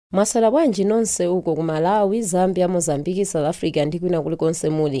Mwasala bwanji nonse uko ku Malawi, Zambia, Mozambique, South Africa ndi kwina kulikonse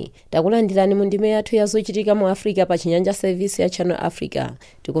muli. Takulandirani mu ndime yathu ya zochitika mu Africa pa Chinyanja service ya Channel Africa.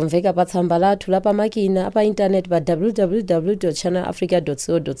 Tikumveka pa tsamba lathu la pamakina pa internet pa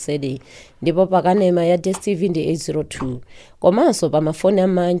www.channelafrica.co.za ndipo pa kanema ya DSTV ndi 802. Komanso pa mafoni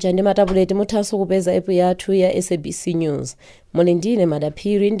amanja ndi matabuleti muthanso kupeza app yathu ya SABC News. Muli ndine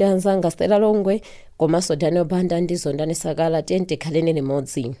Madaphiri ndi anzanga Stella Longwe komanso Daniel Banda ndi Zondani Sakala tente khaleni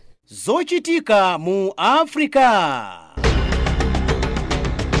limodzi. Zochitika mu Africa.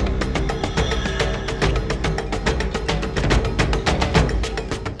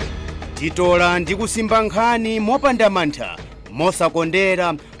 Titola ndi kusimba nkhani mopanda mantha,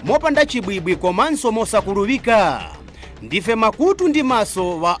 mosakondera, mopanda chibwibwi komanso mosakulubika. Ndife makutu ndi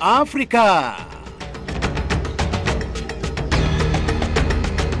maso wa Africa.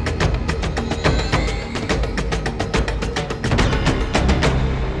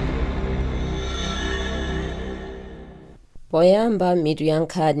 Poyamba mitu ya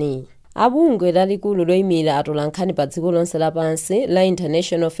nkhani. Abungwe lalikulu loyimira atolankhani pa dziko lonse lapansi la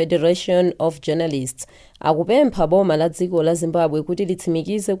International Federation of Journalists akupempha boma la dziko la Zimbabwe kuti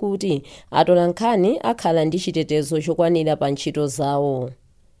litsimikize kuti atolankhani akhala ndi chitetezo chokwanira pa ntchito zawo.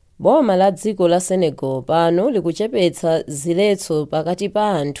 Boma la dziko la Senegal pano likuchepetsa ziletso pakati pa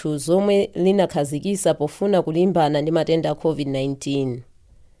anthu zomwe linakhazikisa pofuna kulimbana ndi matenda a COVID-19.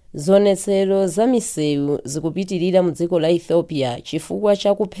 Zonetsero za misewu zikupitirira mu dziko la Ethiopia chifukwa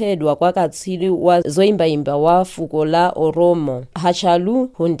cha kuphedwa kwa katswiri wa zoyimbayimba wa fuko la Oromo Hachalu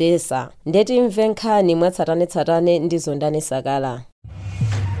Hundessa. Ndeti mve nkhani mwatsatanetsatane ndi Zondani Sakala.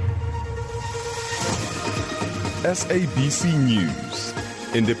 SABC News,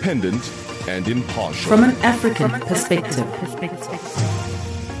 independent and impartial. From an African perspective.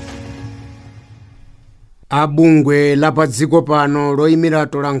 Abungwe la padziko pano loyimira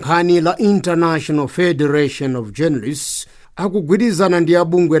atolankhani la International Federation of Journalists akugwirizana ndi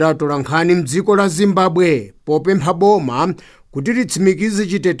abungwe la atolankhani mdziko la Zimbabwe popempha boma kuti litsimikize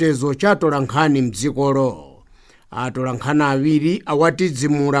chitetezo cha atolankhani mdzikolo. Atolankhani awiri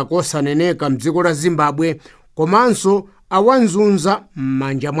awatidzimula kosaneneka mdziko la Zimbabwe komanso awanzunza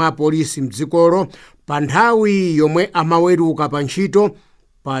m'manja mwa polisi mdzikolo pa nthawi yomwe amaweruka pa ntchito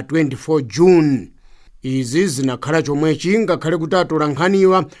pa 24 June. Izi zinakhala chomwechi ngakhale kuti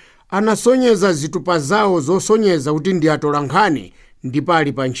atolankhaniwa anasonyeza zitupa zawo zosonyeza kuti ndi atolankhani ndipo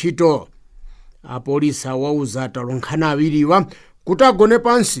ali pa ntchito. Apolisi awauza atolankhani awiriwa kuti agone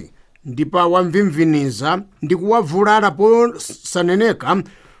pansi ndipo awamvimviniza ndi kuwavulala posaneneka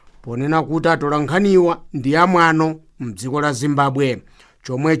ponena kuti atolankhaniwa ndi amwano mdziko la Zimbabwe.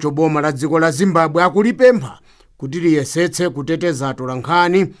 Chomwecho boma la dziko la Zimbabwe akulipempha kuti liyesetse kuteteza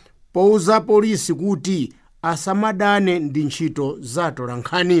atolankhani pouza polisi kuti asamadane ndi ntchito za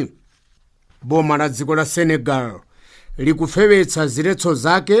atolankhani. Boma la dziko la Senegal likufewetsa ziletso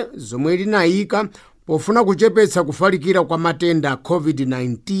zake zomwe linayika pofuna kuchepetsa kufalikira kwa matenda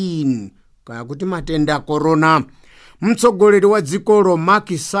COVID-19 kaya kuti matenda corona. Mtsogoleri wa dzikolo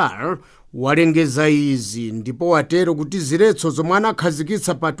Macky Sall walengeza izi ndipo watero kuti ziletso zomwe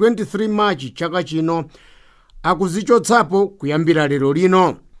anakhazikitsa pa 23 Machi chaka chino akuzichotsapo kuyambira lero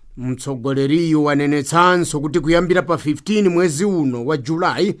lino. Mtsogoleriyu wanenetsanso kuti kuyambira pa 15 mwezi uno wa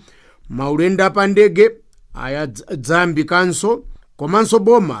Julai maulendo pa ndege ayadzambikanso komanso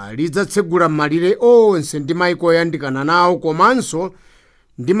boma lidzatsegula malire onse ndi maiko oyandikana nawo komanso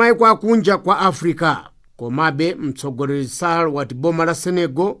ndi maiko akunja kwa Africa. Komabe mtsogoleri Sall wati boma la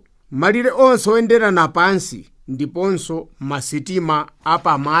Senegal malire onse oyenderana pansi ndiponso masitima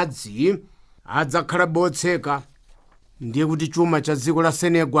apamadzi adzakhala botseka. Ndiye kuti chuma cha dziko la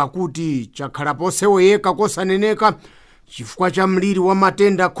Senegal akuti chakhala poseweka kosaneneka chifukwa cha mliri wa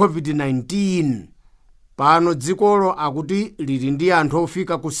matenda COVID-19. Pano dzikolo akuti lili ndi anthu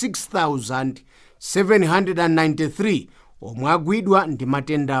ofika ku 6,793 omwe agwidwa ndi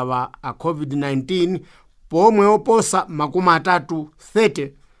matendawa a COVID-19 pomwe oposa makumi atatu 30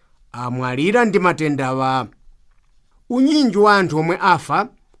 amwalira ndi matendawa. Unyinji wa anthu omwe afa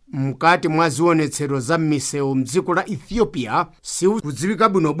mkati mwa zionetsero za m'misewu mdziko la Ethiopia sikudziwika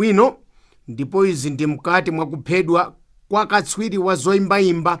bwinobwino ndipo izi ndi mkati mwa kuphedwa kwa katswiri wa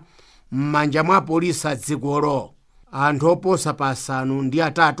zoyimbayimba m'manja mwa polisi a dzikolo. Anthu oposa pa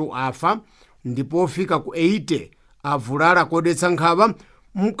 5 afa ndipo ofika ku 80 avulala kodetsa nkhawa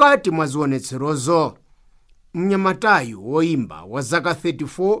mkati mwa zionetserozo. Mnyamatayu woyimba wa zaka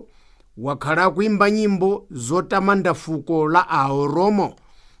 34 wakhala kuimba nyimbo zotamanda fuko la Aoromo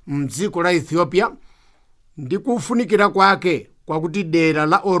mdziko la Ethiopia ndi kufunikira kwake kwakuti dera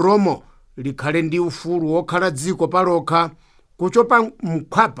la Oromo likhale ndi ufulu wokhala dziko palokha kuchopa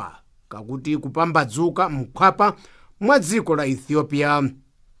mkhwapa kakuti kupambadzuka mkhwapa mwa dziko la Ethiopia.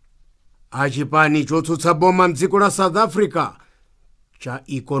 Achipani chotsutsa boma mdziko la South Africa cha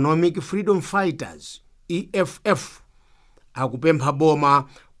Economic Freedom Fighters EFF akupempha boma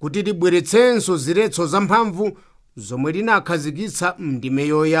kuti libweretsenso ziletso zamphamvu zomwe linakhazikitsa mndime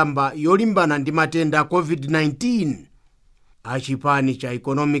yoyamba yolimbana ndi matenda a COVID-19. Achipani cha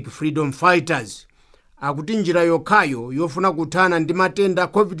Economic Freedom Fighters akuti njira yokhayo yofuna kuthana ndi matenda a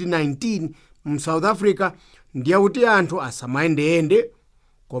COVID-19 mu South Africa ndiyakuti anthu asamayendeyende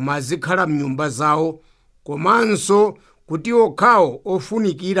koma azikhala mnyumba zawo, komanso kuti okhawo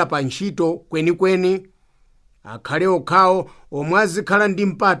ofunikira pa ntchito kwenikweni akhale okhawo omwe azikhala ndi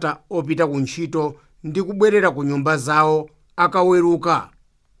mpata opita ku ntchito ndi kubwerera ku nyumba zawo akaweruka.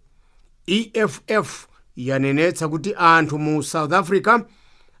 EFF yanenetsa kuti anthu mu South Africa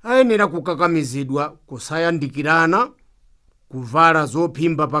ayenera kukakamizidwa kusayandikirana, kuvala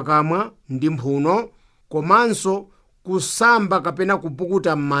zophimba pakamwa ndi mphuno, komanso kusamba kapena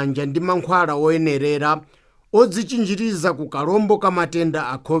kupukuta m'manja ndi mankhwala oyenerera odzichinjiriza ku kalombo ka matenda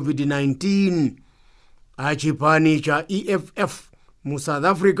a COVID-19. Achipani cha EFF mu South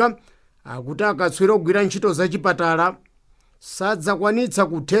Africa akuti akatswiri ogwira ntchito zachipatala sadzakwanitsa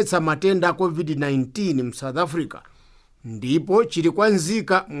kuthetsa matenda a COVID-19 mu South Africa, ndipo chili kwa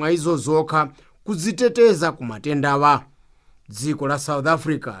nzika mwa izo zokha kudziteteza ku matendawa. Dziko la South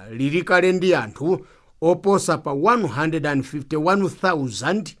Africa lili kale ndi anthu oposa pa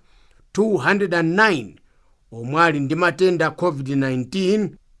 151,209 omwe ali ndi matenda a COVID-19,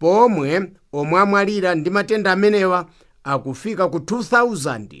 pomwe omwe amwalira ndi matenda amenewa akufika ku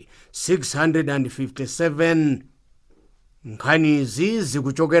 2,657. Nkhanizi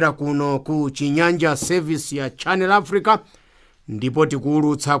zikuchokera kuno ku Chinyanja service ya Channel Africa, ndipo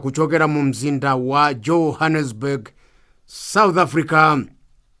tikuulutsa kuchokera mu mzinda wa Johannesburg, South Africa.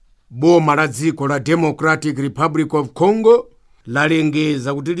 Boma la dziko la Democratic Republic of Congo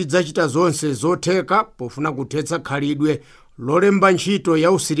lalengeza kuti lidzachita zonse zotheka pofuna kuthetsa khalidwe lolemba ntchito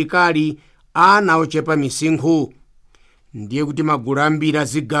ya usilikali ana ochepa misinkhu. Ndiye kuti magulu ambiri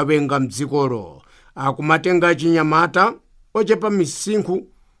azigawenga mdzikolo akumatenga achinyamata ochepa misinkhu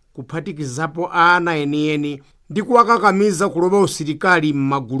kuphatikizapo ana enieni ndi kuwakakamiza kuloba usilikali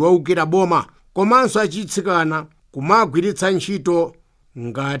m'magulu aukira boma, komanso achitsikana kumagwiritsa ntchito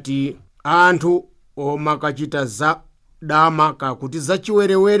ngati anthu omakachita za dama kakuti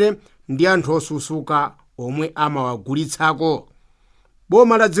zachiwerewere ndi anthu osusuka omwe amawagulitsako.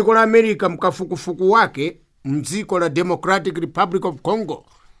 Boma la dziko la America mkafukufuku wake mdziko la Democratic Republic of Congo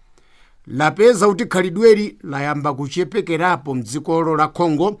lapeza kuti khalidweli layamba kuchepekerapo mdzikolo la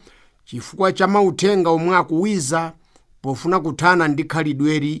Congo chifukwa cha mauthenga omwe akuwiza pofuna kuthana ndi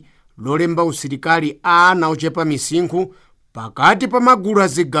khalidweli lolemba usilikali ana ochepa misinkhu pakati pa magulu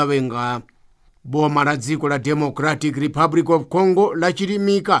azigawenga. Boma la dziko la Democratic Republic of Congo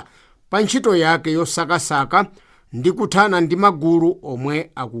lachilimika pa ntchito yake yosakasaka ndi kuthana ndi magulu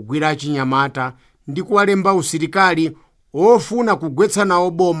omwe akugwira achinyamata ndi kuwalemba usilikali ofuna kugwetsa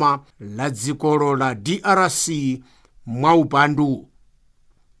nawo boma la dzikolo la DRC mwaupandu.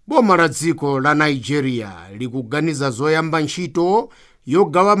 Boma la dziko la Nigeria likuganiza zoyamba ntchito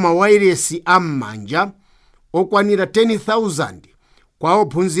yogawa mawayilesi am'manja okwanira 10,000 kwa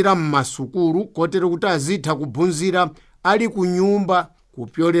ophunzira m'masukulu kotero kuti azitha kuphunzira ali ku nyumba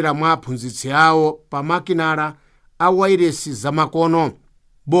kupyolera mwa aphunzitsi awo pa makinala a wayilesi zamakono.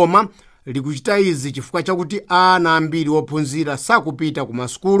 Boma likuchita izi chifukwa chakuti ana ambiri ophunzira sakupita ku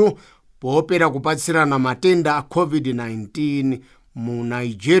masukulu poopera kupatsirana matenda a COVID-19 mu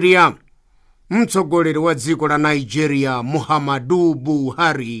Nigeria. Mtsogoleri wa dziko la Nigeria Muhammadu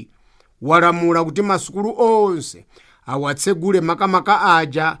Buhari walamula kuti masukulu onse awatsegule makamaka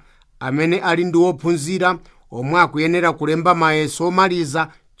aja amene ali ndi ophunzira omwe akuyenera kulemba mayeso omaliza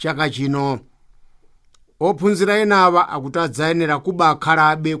chaka chino. Ophunzira enawa akuti adzayenera kuba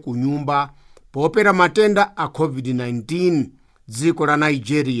akhalabe ku nyumba poopera matenda a COVID-19. Dziko la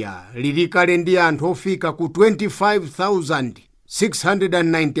Nigeria lili kale ndi anthu ofika ku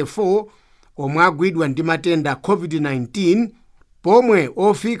 25,694 omwe agwidwa ndi matenda a COVID-19, pomwe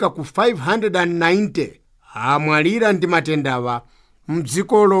ofika ku 590 amwalira ndi matendawa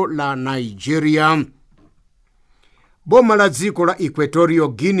mdzikolo la Nigeria. Boma la dziko la Equatorial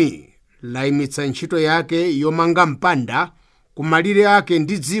Guinea laimitsa ntchito yake yomanga mpanda kumalire ake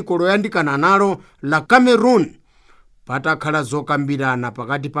ndi dziko loyandikana nalo la Cameroon patakhala zokambirana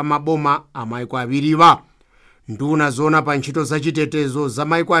pakati pa maboma a maiko awiriwa. Nduna zona pa ntchito zachitetezo za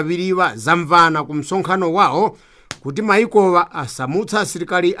maiko awiriwa zamvana ku msonkhano wawo kuti maikowa asamutsa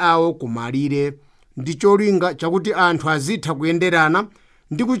asilikali awo kumalire ndi cholinga chakuti anthu azitha kuyenderana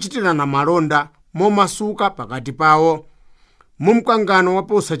ndi kuchitirana malonda momasuka pakati pawo. Mu mkangano wa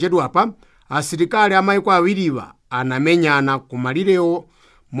posachedwapa, asilikali amayiko awiriwa anamenyana kumalirewo,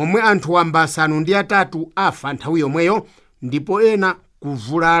 momwe anthu wamba 8 afa nthawi yomweyo ndipo ena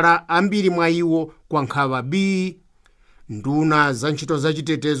kuvulala, ambiri mwa iwo kwa nkhawa B. Nduna za ntchito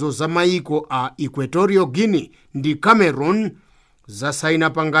zachitetezo za mayiko a Equatorial Guinea ndi Cameroon zasaina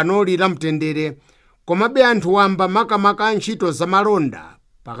panganoli la mtendere, komabe anthu wamba makamaka ntchito za malonda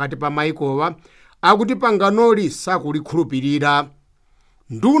pakati pa mayikowa akuti panganoli sakulikhulupirira.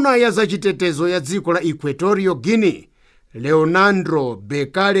 Nduna ya zachitetezo ya dziko la Equatorial Guinea, Leonardo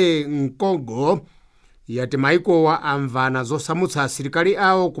Bekale Nkogo, yati mayikowa amvana zosamutsa asilikali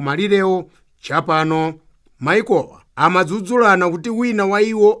awo kumalirewo. Chapano mayikowa amadzudzulana kuti wina wa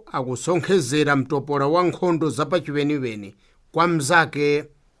iwo akusonkhezera mtopola wa nkhondo zapachiweniweni kwa mzake.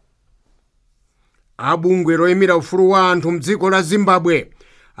 Abungwe loyimira ufulu wa anthu mdziko la Zimbabwe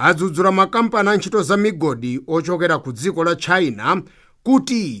adzudzula makampani a ntchito za migodi ochokera ku dziko la China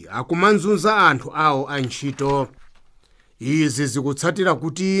kuti akumanzunza anthu awo a ntchito. Izi zikutsatira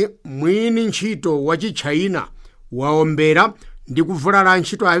kuti mwini ntchito wa chi-China waombera ndi kuvulala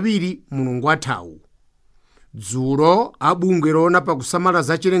antchito awiri mulungu wathawu. Dzulo abungwe loona pakusamala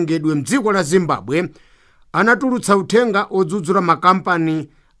za chilengedwe mdziko la Zimbabwe anatulutsa uthenga odzudzula makampani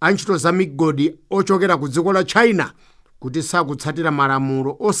a ntchito za migodi ochokera ku dziko la China kuti sakutsatira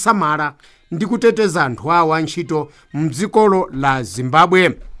malamulo osamala ndi kuteteza anthu awo a ntchito mdzikolo la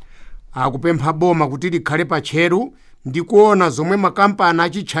Zimbabwe. Akupempha boma kuti likhale patcheru ndi kuona zomwe makampani a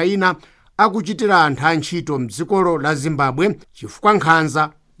chi-China akuchitira anthu a ntchito mdzikolo la Zimbabwe, chifukwa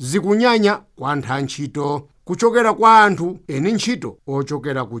nkhanza zikunyanya kwa anthu a ntchito kuchokera kwa anthu eni ntchito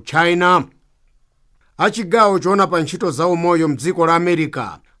ochokera ku China. Achigawo choona pa ntchito za umoyo mdziko la America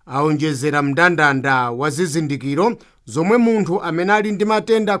aonjezera mndandanda wa zizindikiro zomwe munthu amene ali ndi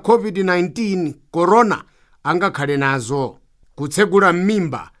matenda COVID-19 corona angakhale nazo: kutsegula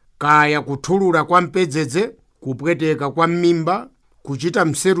m'mimba, kaya kuthulula kwa mpedzedze, kupweteka kwa m'mimba, kuchita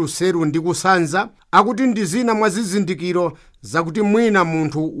mseruseru ndi kusanza. Akuti ndi zina mwa zizindikiro zakuti mwina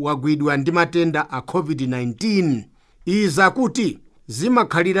munthu wagwidwa ndi matenda a COVID-19. Izi akuti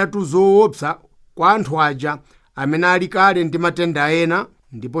zimakhaliratu zoopsa kwa anthu aja amene ali kale ndi matenda ena,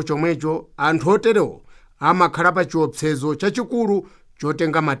 ndipo chomwecho anthu oterewo amakhala pa chiopsezo chachikulu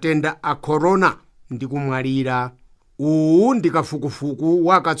chotenga matenda a corona ndi kumwalira. Uwu ndi kafukufuku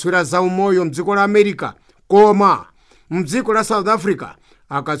wakatswira za umoyo mdziko la America, koma mdziko la South Africa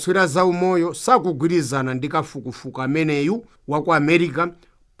akatswira za umoyo sakugwirizana ndi kafukufuku ameneyu wa ku America,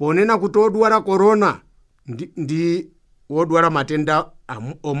 ponena kuti odwala corona ndi odwala matenda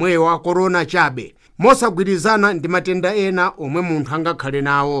omweyo a corona chabe, mosagwirizana ndi matenda ena omwe munthu angakhale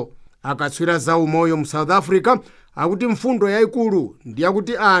nawo. Akatswira za umoyo mu South Africa akuti mfundo yayikulu ndi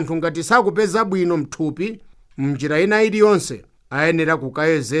yakuti anthu ngati sakupeza bwino mthupi mnjira ina iliyonse ayenera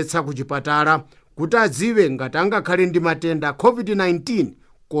kukayezetsa ku chipatala kuti adziwe ngati angakhale ndi matenda COVID-19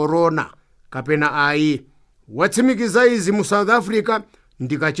 corona kapena ayi. Watsimikiza izi mu South Africa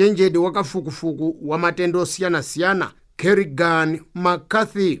ndi kachenjede wakafukufuku wa matenda osiyanasiyana Kerrigan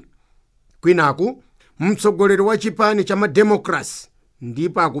McCarthy. Kwinaku mtsogoleri wa chipani cha mademokrasi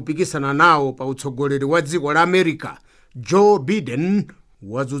ndipo akupikisana nawo pa utsogoleri wa dziko la America Joe Biden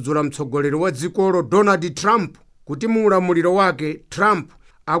wadzudzula mtsogoleri wa dzikolo Donald Trump kuti mu ulamuliro wake Trump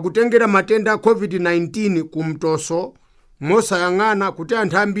akutengera matenda a COVID-19 kumtoso mosayang'ana kuti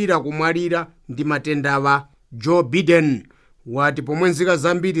anthu ambiri akumwalira ndi matendawa. Joe Biden wati pomwe nzika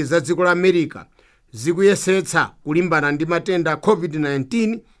zambiri za dziko la America zikuyesetsa kulimbana ndi matenda a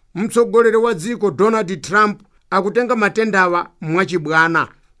COVID-19, mtsogoleri wa dziko Donald Trump akutenga matendawa mwachibwana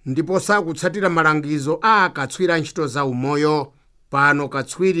ndipo sakutsatira malangizo a akatswiri ntchito za umoyo. Pano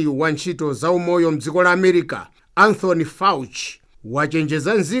katswiri wa ntchito za umoyo mdziko la America Anthony Fauci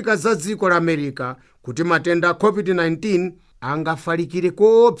wachenjeza nzika za dziko la America kuti matenda a COVID-19 angafalikire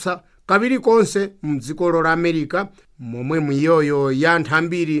koopsa kaviri konse mdziko la America, momwe miyoyo ya anthu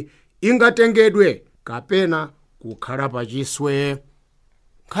ambiri ingatengedwe kapena kukhala pachiswe.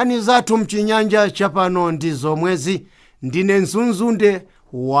 Nkhani zathu mchinyanja chapano ndi zomwezi. Ndine Nzunzunde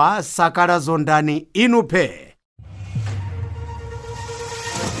wa Sakala Zondani Inupe.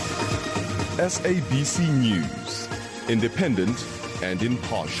 SABC News, independent and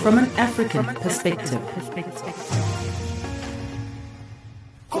impartial. From an African perspective.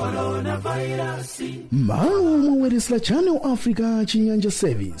 Malo mweresla Channel Africa Chinyanja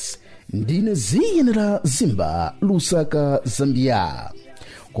Service. Ndine ziyenera Zimba Lusaka Zambia.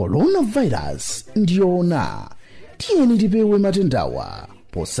 Coronavirus ndiona. Tieni tipewe matendawa.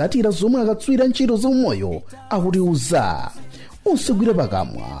 posatira zomwe akatswiri ntchito zaumoyo akutiuza. Usagwire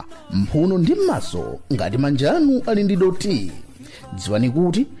pakamwa, mphuno ndi m'maso ngati manja anu ali ndi doti. Dziwani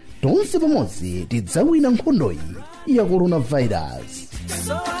kuti tonse pamodzi tidzawina nkhondoyi ya coronavirus.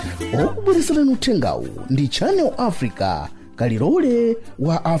 Okubweretserani uthengawu ndi Channel Africa, kalilole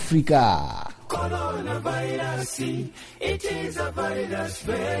wa Africa. Coronavirus, it is a virus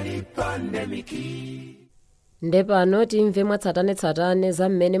very pandemic. Ndepano timve mwatsatanetsatane za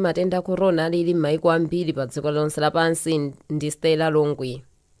mmene matenda a corona alili m'mayiko ambiri pa dziko lonse lapansi ndi Stella Longwe.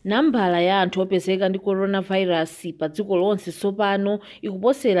 Nambala ya anthu opezeka ndi coronavirus pa dziko lonse tsopano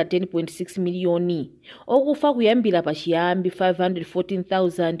ikuposera 10.6 miliyoni. Okufa kuyambira pachiyambi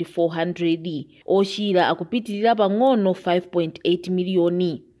 514,400. Ochira akupitirira pang'ono 5.8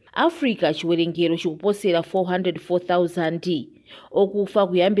 miliyoni. Africa chiwerengero chikuposera 404,000. Okufa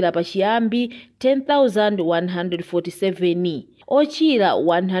kuyambira pachiyambi 10,147. Ochira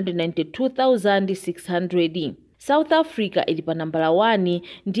 192,600. South Africa ili pa nambala 1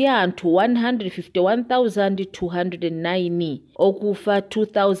 ndi anthu 151,209. Okufa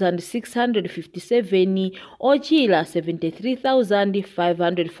 2,657. Ochira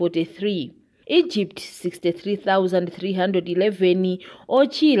 73,543. Egypt 63,311.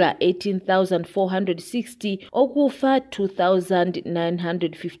 Ochira 18,460. Okufa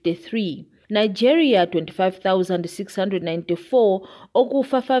 2,953. Nigeria 25,694.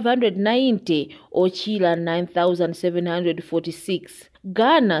 Okufa 590. Ochira 9,746.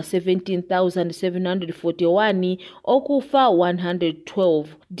 Ghana 17,741. Okufa 112.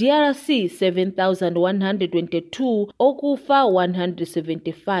 DRC 7,122. Okufa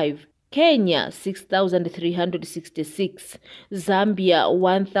 175. Kenya 6,366. Zambia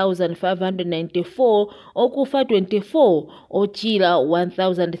 1,594. Okufa 24. Ochira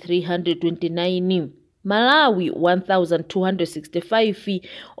 1,329. Malawi 1,265.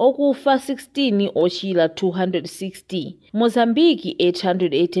 Okufa 16. Ochira 260. Mozambique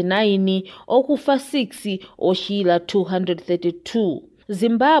 889. Okufa 6. Ochira 232.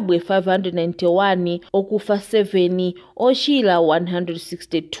 Zimbabwe 591. Okufa 7. Ochira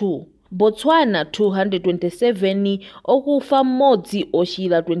 162. Botswana 227. Okufa mmodzi.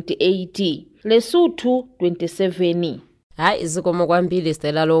 Ochira 28. Lesotho 27. Hayi zikomo kwambiri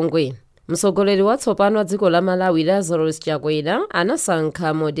Stella Longwe. Mtsogoleri watsopano wa dziko la Malawi Lazarus Chakwera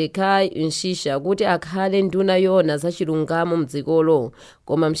anasankha Mordecai Mshisha kuti akhale nduna yoona za chilungamo mdzikolo,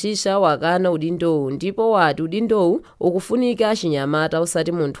 koma Mshisha wakana udindowu ndipo wati udindowu ukufunika achinyamata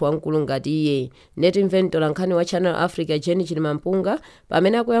osati munthu wamkulu ngati iye. Netimve mtolankhani wa Channel Africa Jenny Chilimampunga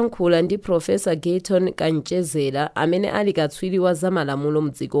pamene akuyankhula ndi Profesa Gayton Kanchezera amene ali katswiri wa zamalamulo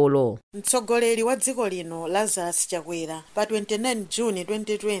mdzikolo. Mtsogoleri wa dziko lino Lazarus Chakwera pa 29 Juni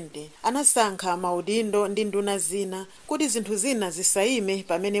 2020 anasankha maudindo ndi nduna zina kuti zinthu zina zisayime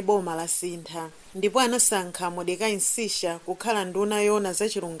pamene boma lasintha, ndipo anasankha Mordecai Mshisha kukhala nduna yoona za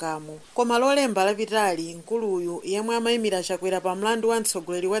chilungamo. Koma lolemba lapitali mkuluyu yemwe amayimira Chakwera pa mlandu wa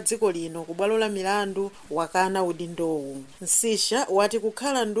mtsogoleri wa dziko lino ku bwalo la milandu wakana udindowu. Mshisha wati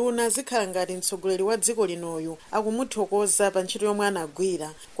kukhala nduna zikhala ngati mtsogoleri wa dziko linoyu akumuthokoza pa ntchito yomwe anagwira,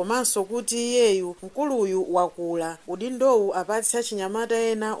 komanso kuti iyeyu mkuluyu wakula udindowu apatse achinyamata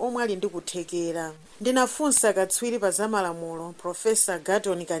ena omwe ali ndi kuthekera. Ndinafunsa katswiri pa zamalamulo Profesa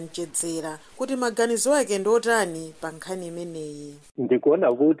Gayton Kanchezera kuti maganizo ake ndotani pa nkhani imeneyi.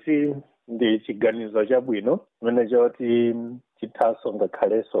 Ndikuona kuti ndi chiganizo chabwino chimene choti chithaso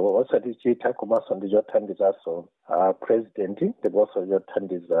ngakhaleso osati chitha komanso ndi chothandizaso president ndiponso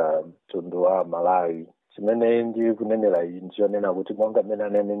chothandiza mtundu wa Malawi. Chimene ndi kunenera iyi ndichonena kuti monga mmene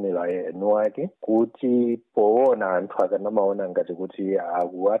ananenera enu wake kuti poona anthu akanamaona ngati kuti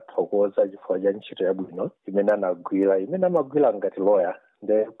akuwathokoza chifukwa cha ntchito yabwino imene anagwira, imene amagwira ngati lawyer,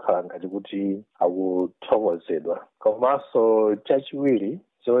 ndiye kukhala ngati kuti akuthokozedwa. Komanso chachiwiri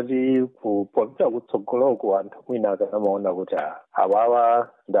choti popita kutsogoloko anthu mwina akanamaona kuti awawa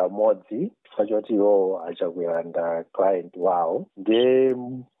ndi amodzi chifukwa choti iwo Achakwera nda client wawo, ndiye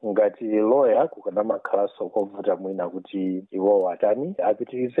ngati lawyer kukanamakhalanso kovuta mwina kuti iwo atani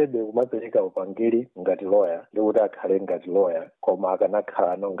apitirizebe kumapereka upangiri ngati lawyer ndi kuti akhale ngati lawyer, koma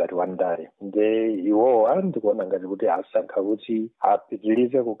akanakhalano ngati wandale. Ndiye iwowa ndikuona ngati kuti asankha kuti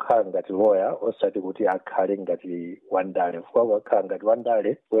apitirize kukhala ngati lawyer osati kuti akhale ngati wandale, chifukwa kukhala ngati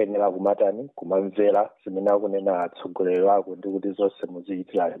wandale kuyenera kumatani kumamvera zimene akunena atsogoleri wako ndi kuti zonse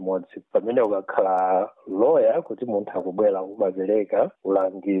muzichitira limodzi. Pamene ukakhala lawyer kuti munthu akubwera kumapereka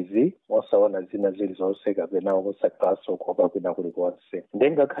ulangizi osaona zina zilizonse kapena kusakhalanso kuopa kwina kulikonse.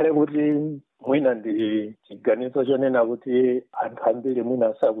 Ndiye ngakhale kuti mwina ndi chiganizo chonena kuti anthu ambiri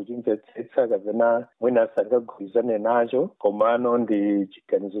mwina sakuchimvetsetsa kapena mwina sangagwirizane nacho, komano ndi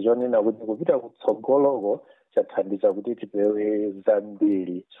chiganizo chonena kuti kupita kutsogoloko chathandiza kuti tipewe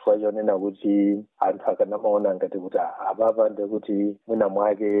zambiri, chifukwa chonena kuti anthu akanamaona ngati kuti apapa ndekuti mwina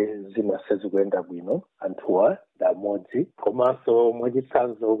mwake zina sizikuyenda bwino, anthuwa ndamodzi. Komanso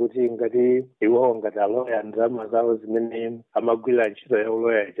mwachitsanzo kuti ngati iwowo ngati aloya ndalama zawo zimene amagwira ntchito ya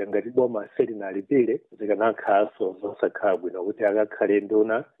uloya ija ngati boma silinalipire, zikanakhalanso zosakhala bwino kuti akakhale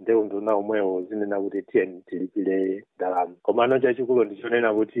nduna omwewo zinena kuti tiyeni tilipire ndalama. Komano chachikulu ndi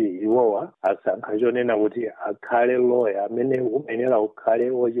chonena kuti iwowa asankha chonena kuti akhale loya amene umenera ukhale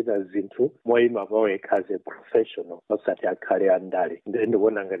wochita zinthu moyima pawo yekha as a professional, osati akhale andale.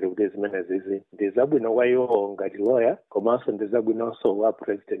 Ndikuona ngati kuti zimenezi ndi zabwino kwa iwowo ngati loya, komanso ndi zabwinonso wa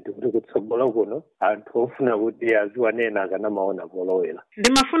president kuti kutsogolo kuno anthu ofuna kuti aziwanena akanamaona polowera.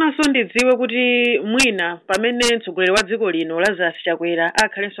 Ndimafunanso ndidziwe kuti mwina pamene mtsogoleri wa dziko lino Lazarus Chakwera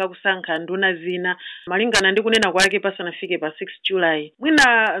akhalenso akusankha nduna zina malingana ndi kunena kwake pasanafike pa 6 July, mwina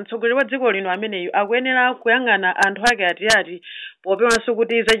mtsogoleri wa dziko lino ameneyu akuyenera kuyang'ana anthu ake ati popewanso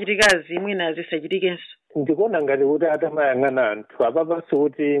kuti zachitikazi mwina zisachitikenso. Ndikuona ngati kuti atamayang'ana anthu apapanso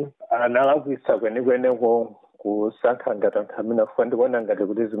kuti analakwisa kwenikweneko kusankha ngati anthu amene afuna. Ndikuona ngati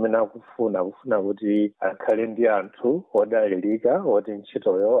kuti zimene akufuna kuti akhale ndi anthu odalirika oti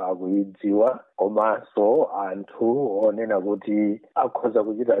ntchitoyo akuyidziwa, komanso anthu onena kuti akhoza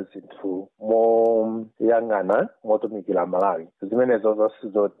kuchita zinthu moyang'ana motumikira Malawi. Zimenezo zonse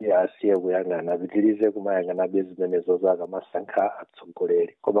zoti asiye kuyang'ana, apitirize kumayang'anabe zimenezo akamasankha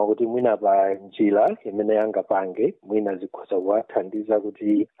atsogoleri, koma kuti mwina pa njira imene yangapange mwina zikhoza kuwathandiza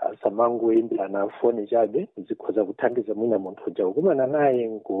kuti asamangoyimbirana foni chabe, zikhoza kuthandiza mwina munthu uja kukumana naye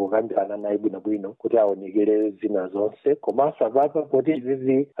nkukambirana naye bwinobwino kuti aonekere zina zonse. Komanso apapa poti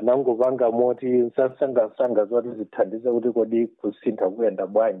izizi anangopanga moti msanga zoti zithandiza kuti kodi kusintha kuyenda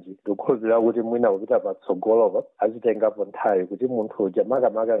bwanji, ndikukhulupirira kuti mwina kupita patsogolopa azitengapo nthawi kuti munthu uja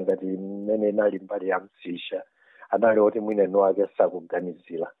makamaka ngati mmene inali mbali ya Msisha anali oti mwina ino wake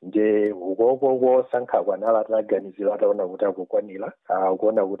sakuganizira, nje ukoko kosankhako anali ataganizira ataona kuti akukwanira,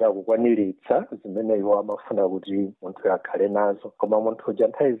 kuona kuti akukwaniritsa zimene iwo amafuna kuti munthu akhale nazo. Koma munthu uja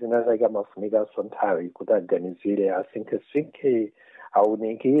nthawi zina zake amafunikanso nthawi kuti aganizire, asinkhe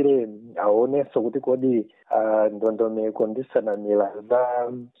aonekere, aonenso kuti kodi ndondomeko ndisanamira za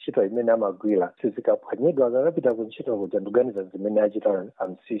ntchito imene amagwira sizikaphwanyidwa akapita ku ntchito kuja. Ndikuganiza zimene achita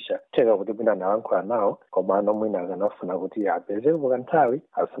Msisha theka kuti mwina analankhula nawo, koma ano mwina akanafuna kuti apezepo kanthawi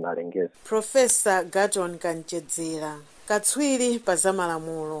asanalengeze. Profesa Gaton Kanchedzera, katswiri pa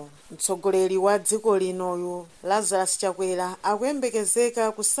zamalamulo, mtsogoleri wa dziko linoyu Lazarus Chakwera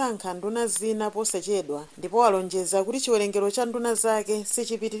akuyembekezeka kusankha nduna zina posachedwa, ndipo alonjeza kuti chiwerengero cha nduna zake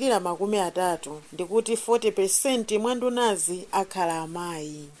sichipitirira 30, ndikuti 40% mwa ndunazi akhala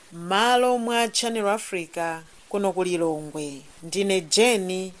amayi. Malo mwa Channel Africa kuno ku Lilongwe, ndine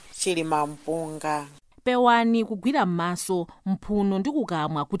Jenny Chilimampunga. pewani kugwira m'maso, mphuno ndi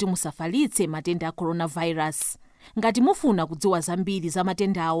kukamwa kuti musafalitse matenda a coronavirus. Ngati mufuna kudziwa zambiri za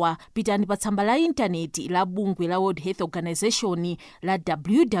matendawa, pitani pa tsamba la intaneti la bungwe la World Health Organization la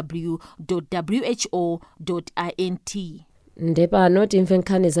www.who.int. Ndepano timve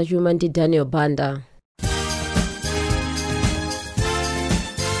nkhani zachuma ndi Daniel Banda.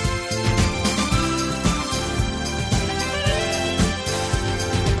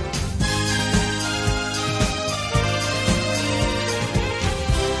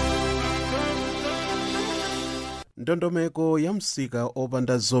 ndondomeko ya msika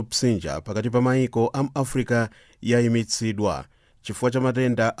opanda zopsinja pakati pa maiko a Africa yayimitsidwa chifukwa cha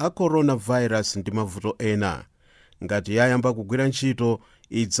matenda a coronavirus ndi mavuto ena. Ngati yayamba kugwira ntchito,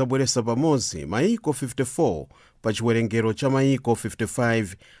 idzabweretsa pamodzi maiko 54 pa chiwerengero cha maiko 55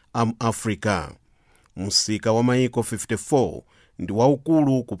 a Africa. Msika wa maiko 54 ndi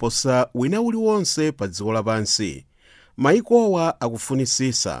waukulu kuposa wina uliwonse pa dziko lapansi. Maikowa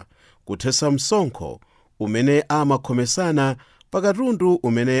akufunisisa kuthetsa msonkho umene amakhomesana pa katundu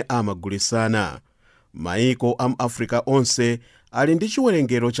umene amagulisana. Maiko a Africa onse ali ndi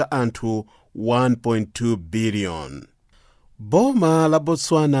chiwerengero cha anthu 1.2 billion. Boma la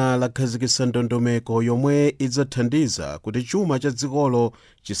Botswana lakhazikitsa ndondomeko yomwe idzathandiza kuti chuma cha dzikolo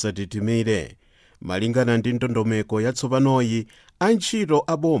chisatitimire. Malingana ndi ndondomeko yatsopanoyi, antchito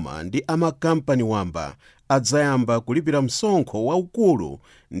a boma ndi amakampani wamba adzayamba kulipira msonkho waukulu,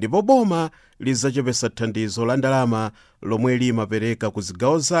 ndipo boma lidzachepetsa thandizo la ndalama lomwe limapereka ku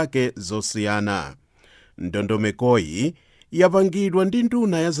zigawo zake zosiyana. Ndondomekoyi yapangidwa ndi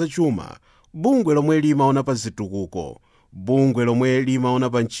nduna ya zachuma, bungwe lomwe limaona pa zitukuko, bungwe lomwe limaona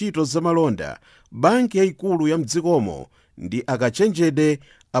pa ntchito zamalonda, banki yayikulu ya mdzikomo ndi akachenjede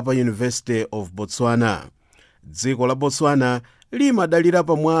apa University of Botswana. Dziko la Botswana limadalira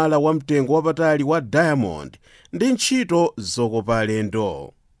pa mwala wa mtengo wapatali wa diamond ndi ntchito zokopa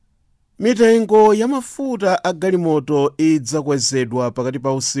alendo. Mitengo ya mafuta a galimoto idzakwezedwa pakati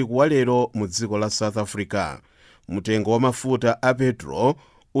pa usiku wa lero mu dziko la South Africa. Mtengo wa mafuta a petro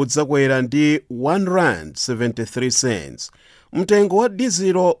udzakwera ndi R1.73. Mtengo wa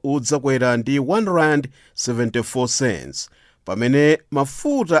dizelo udzakwera ndi R1.74, pamene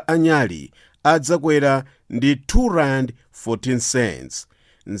mafuta anyali adzakwera ndi R2.14.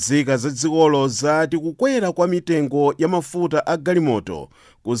 Nzika za dzikolo zati kukwera kwa mitengo ya mafuta a galimoto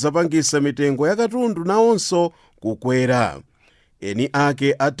kuzapangisa mitengo ya katundu nawonso kukwera. Eni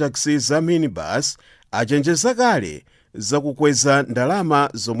ake a taxi za minibus achenjeza kale zakukweza ndalama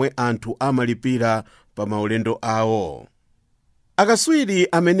zomwe anthu amalipira pa maulendo awo. Akaswiri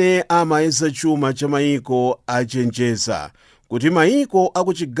amene amayeza chuma cha mayiko achenjeza kuti mayiko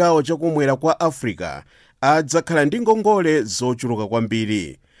akuchigawo chakumwera kwa Africa adzakhala ndi ngongole zochuluka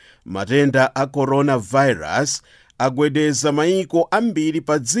kwambiri. Matenda a coronavirus agwedeza mayiko ambiri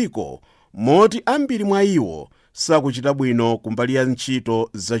pa dziko, moti ambiri mwa iwo sakuchita bwino kumbali ya ntchito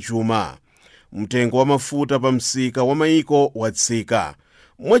zachuma. Mtengo wa mafuta pa msika wa mayiko watsika.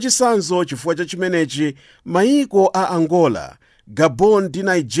 Mwachitsanzo chifukwa cha chimenechi, mayiko a Angola, Gabon ndi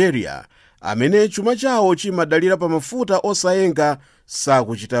Nigeria amene chuma chawo chimadalira pa mafuta osayenga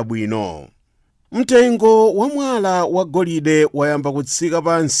sakuchita bwino. Mtengo wa mwala wa golide wayamba kutsika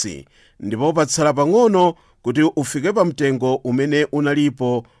pansi ndipo patsala pang'ono kuti ufike pa mtengo umene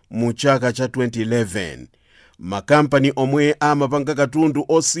unalipo mu chaka cha 2011. Makampani omwe amapanga katundu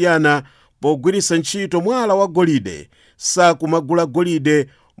osiyana pogwiritsa ntchito mwala wa golide sakumagula golide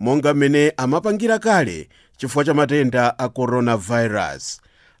monga mmene amapangira kale chifukwa cha matenda a coronavirus.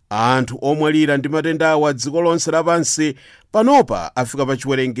 Anthu omwalira ndi matenda awa dziko lonse lapansi panopa afika pa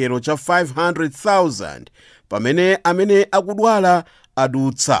chiwerengero cha 500,000, pamene amene akudwala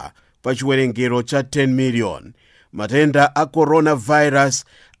adutsa pa chiwerengero cha 10 million. Matenda a coronavirus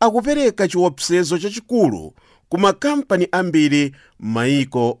akupereka chiopsezo chachikulu ku makampani ambiri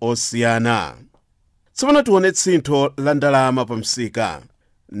m'mayiko osiyana. Tsopano tione tsintho la ndalama pa msika.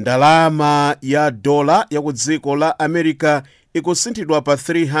 Ndalama ya dola ya ku dziko la America ikusinthidwa pa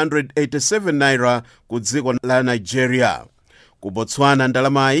 387 naira ku dziko la Nigeria. Ku Botswana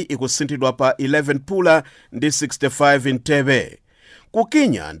ndalamayi ikusinthidwa pa 11 pula ndi 65 ntebe. Ku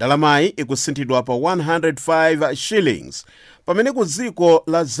Kenya ndalamayi ikusinthidwa pa 105 shillings, pamene ku dziko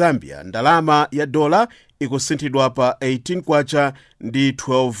la Zambia ndalama ya dola ikusinthidwa pa 18 kwacha ndi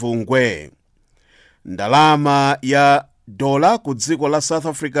 12 ngwe. Ndalama ya dola ku dziko la South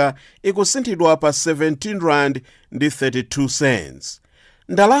Africa ikusinthidwa pa 17 rand ndi 32 cents.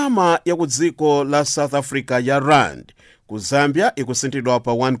 Ndalama ya ku dziko la South Africa ya rand ku Zambia ikusinthidwa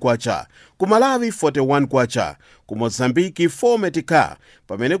pa 1 kwacha, ku Malawi 41 kwacha, ku Mozambiki 4 metika,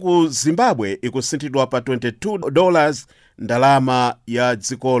 pamene ku Zimbabwe ikusinthidwa pa $22 ndalama ya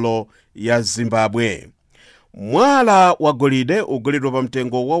dzikolo ya Zimbabwe. Mwala wa golide ugulidwa pa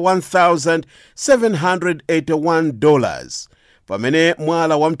mtengo wa $1,781, pamene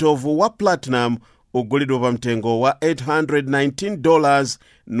mwala wa mtovu wa platinum ugulidwa pa mtengo wa $819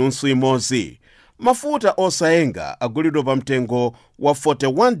 nunsu imodzi. Mafuta osayenga agulidwa pa mtengo wa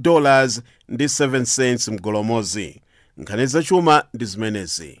 $41 ndi 7 cents mgolomozi. Nkhani za chuma ndi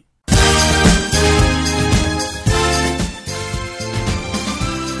zimenezi.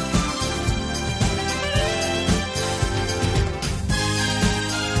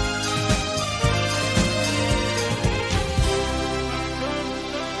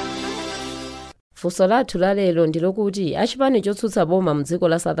 Funso lathu lalero ndilokuti achipani chotsutsa boma mdziko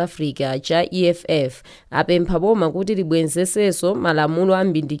la South Africa cha EFF apempha boma kuti libwenzesenso malamulo a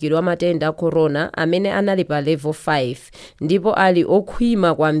mbindikiro wa matenda a corona amene anali pa level 5 ndipo ali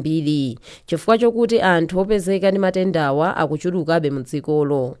okhwima kwambiri chifukwa chokuti anthu opezeka ndi matendawa akuchulukabe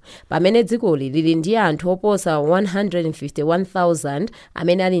mdzikolo, pamene dzikoli lili ndi anthu oposa 151,000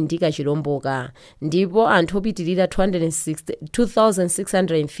 amene ali ndi kachilomboka ndipo anthu opitirira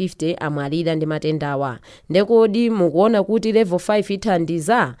 2,650 amwalira ndi matendawa. Ndekodi mukuona kuti level 5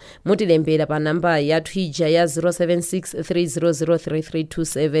 ithandiza? Mutilembera pa namba yathu ija ya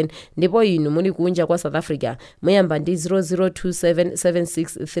 0763003327 ndipo inu muli kunja kwa South Africa muyamba ndi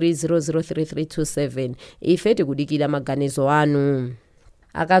 00277630033327. Ife tikudikira maganizo anu.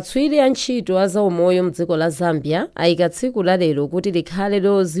 akatswiri a ntchito a zaumoyo mdziko la zambia ayika tsiku la lero kuti likhale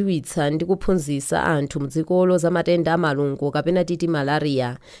loziwitsa ndi kuphunzitsa anthu mdzikolo za matenda amalungo kapena titi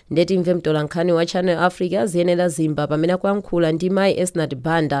malaria. Ndetimve mtolankhani wa Channel Africa ziyenera zimba pamene akuyankhula ndi mayi Esnat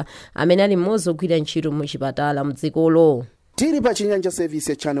Banda amene ali mmodzi ogwira ntchito mu chipatala mdzikolo. Tili pa Chinyanja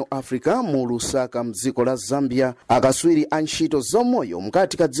service ya Channel Africa mu Lusaka mdziko la Zambia. Akatswiri a ntchito zaumoyo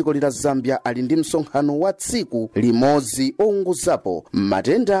mkati ka dziko la Zambia ali ndi msonkhano wa tsiku limodzi ounguzapo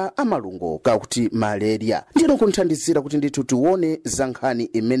matenda amalungo kakuti malaria. Ndino kunthandizira kuti ndithu tione za nkhani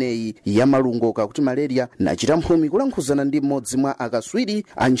imeneyi ya malungo kakuti malaria nachita mphumi kulankhuzana ndi mmodzi mwa akatswiri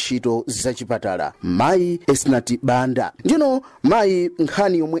a ntchito zachipatala, mayi Esnat Banda. Ndino mayi,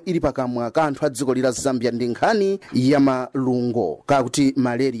 nkhani yomwe ili pakamwa ka anthu a dziko la Zambia ndi nkhani ya malungo kakuti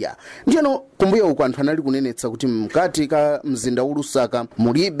malaria. Ndino kumbuyo uko anthu anali kunenetsa kuti mkati ka mzinda wa Lusaka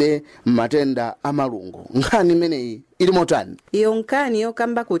mulibe matenda amalungo. Nkhani imeneyi ili motani? Iyo nkhani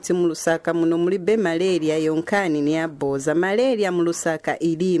yokamba kuti mu Lusaka muno mulibe malaria, iyo nkhani ni yaboza. Malaria mu Lusaka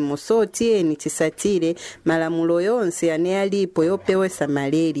ilimo, so tiyeni tisatire malamulo yonse ane alipo yopewesa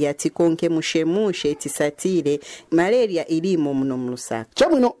malaria, tikonke mushemushe tisatire malaria ilimo muno mu Lusaka.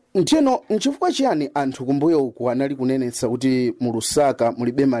 Chabwino, ntino nchifukwa chiyani anthu kumbuyo uku anali kunenetsa kuti mu Lusaka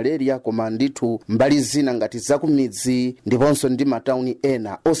mulibe malaria koma ndithu mbali zina ngati zakumidzi ndiponso ndi matauni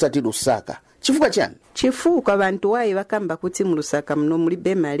ena osati Lusaka? Chifukwa chani? Chifukwa abantu wayi bakamba kuti mu Lusaka muno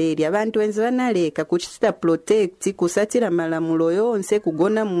mulibe malaria. Abantu wenzi banaleka kuchita protect, kusatira malamulo yonse,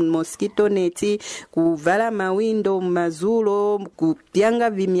 kugona mu mosquito net, kuvala mawindo mazulo, kupyanga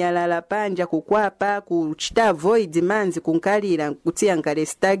vimyalala panja, kukwapa, kuchita avoid manzi kunkalira kuti yankale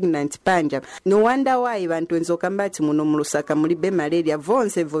stagnant panja. No wonder why abantu wenzi okamba ati muno mu Lusaka mulibe malaria,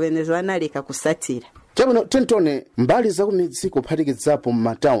 vonse venzi banaleka kusatira. Chabwino, tentone mbali zakumidzi kuphatikizapo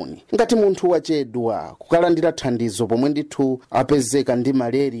m'matauni. Ngati munthu wachedwa kukalandira thandizo pomwe ndithu apezeka ndi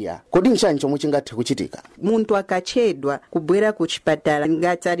malaria, kodi nchani chomwe chingathe kuchitika? Munthu akachedwa kubwera ku chipatala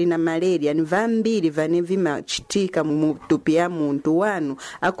ngati ali na malaria, ni vambiri vane vimachitika mu thupi ya munthu. Wanu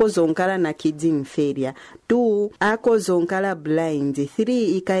akozonkala na kidney failure, 2 akozonkala blind,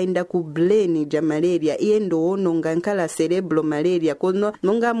 3 ikaenda ku brain ja malaria iye ndoononga nkala cerebral malaria, kono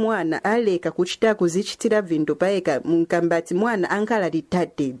nonga mwana aleka kuchita kuzichitira vindu paeka mkambati mwana ankala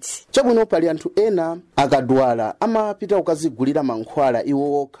retarded. Chabwino, pali anthu ena akadwala amapita ukazigulira mankhwala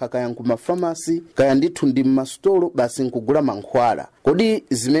iwo okha, kaya nkuma pharmacy kaya ndithu ndi mmastolo basi nkugula mankhwala. Kodi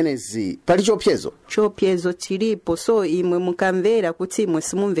zimenezi pali chopyezo? Chopyezo chilipo, so imwe mukamvera kuti imwe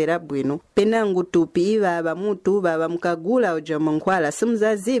simumvera bwino. Penangu tupi ibaba mutu baba mukagula oja mankhwala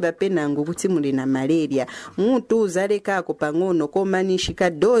simuzaziba penangu kuti muli na malaria. Mutu uzalekako pang'ono komanishika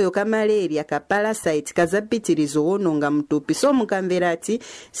doyo ka malaria ka parasite kazapitirizo wononga mtupi. So mukamvera ati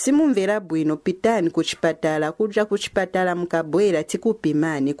simumvera bwino, pitani kuchipatala. Kuja kuchipatala mukabwera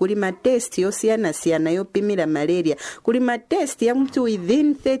tikupimani. Kuli matesti yosiyana yopimira malaria. Kuli matesti ya mtu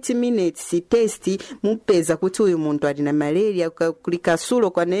within 30 minutes testi mupeza kuti uyu muntu ali na malaria. Kuli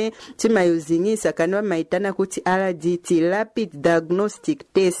kasulo kwane timayuzinyisa kanwa maitana kuti RDT, rapid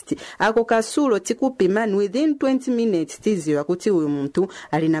diagnostic test. Ako kasulo tikupimani within 20 minutes tiziwa kuti uyu muntu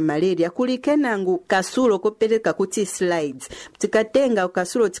ali na malaria. Kuli kenangu kasulo kopereka kuti slides. Tikatenga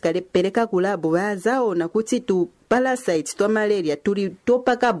kasulo tikapereka kulabu bazaona kuti tu parasites to malaria tuli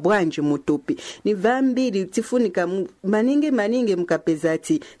topaka bwanji mutupi. Ni vambiri tifunika maninge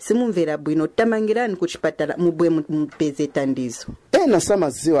mukapezati simumvera bwino, tamangirani kuchipatala mubwe mpeze tandizo. Ena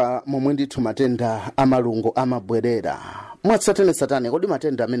samaziwa momwe ndithu matenda amalungo amabwerera. Mwatsatanetsatane, kodi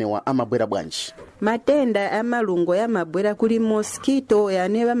matenda amenewa amabwera bwanji? Matenda amalungo yamabwera kuli mosquito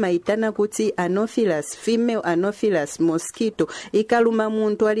yaneva maitana kuti anopheles, female anopheles mosquito. Ikaluma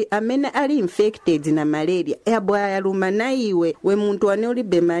muntu amene ali infected na malaria, yabwa yaluma na iwe we muntu ane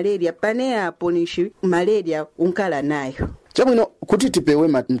ulibe malaria, pane apo nishi malaria unkala nayo. Chabwino, kuti tipewe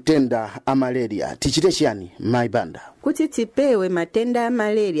matenda a malaria tichite chiyani, Mayi Banda? Kuti tipewe matenda a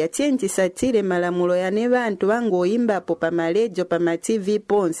malaria tiye ntisatire malamulo yane bantu bangoyimbapo pa malejo pa ma TV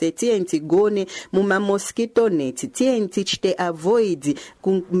ponse, tiye ntigone mu ma mosquito net, tiye ntichite avoid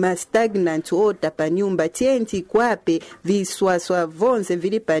ku ma stagnant water pa nyumba, tiye ntikwape viswaswa vonse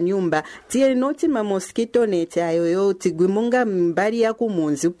vili pa nyumba, tiye noti ma mosquito net ayo yoti gwimunga mbali ya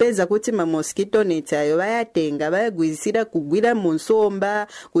kumunzi upeza kuti ma mosquito net ayo bayatenga bayagwizisira kugwira munsomba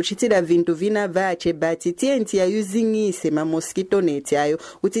kuchitira vintu vina vache, but tiye ntiya using ngise ma mosquito net ayo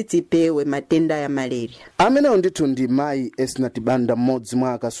kuti tipewe matenda ya malaria. Amenewo ndithu ndi Mayi Esnat Banda, mmodzi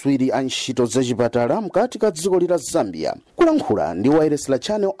mwa akatswiri a ntchito zachipatala mkati ka dziko la Zambia. kulankhula ndi wailesi la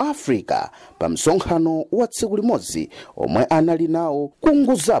Channel Africa pa msonkhano wa tsiku limodzi omwe anali nawo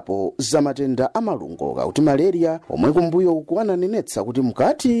kunguzapo za matenda a malungo kakuti malaria, omwe kumbuyo kuwananenetsa kuti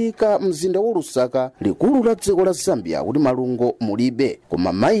mkati ka mzinda wa Lusaka likulu la dziko la Zambia kuti malungo mulibe,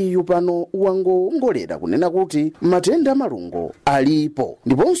 koma mayiyu pano wangongolera kunena kuti matenda a malungo alipo,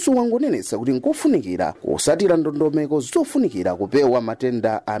 ndiponso wangonenetsa kuti nkofunikira kusatira ndondomeko zofunikira kupewa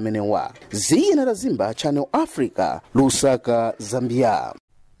matenda amenewa. Ziyena Zimba, Channel Africa, Lusaka, Zambia.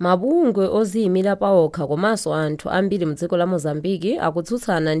 mabungwe oziyimira paokha komanso anthu ambiri mdziko la Mozambiki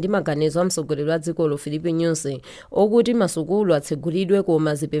akutsutsana ndi maganizo a mtsogoleri wa dzikolo Filipe Nyusi okuti masukulu atsegulidwe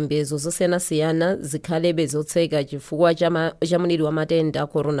koma zipembedzo zosiyanasiyana zikhalebe zotseka chifukwa cha mliri wa matenda a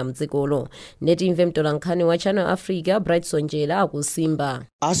corona mdzikolo. Netimve mtolankhani wa Channel Africa Bright Sonjera akusimba.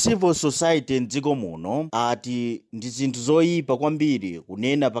 A civil society mdziko muno ati ndi zinthu zoyipa kwambiri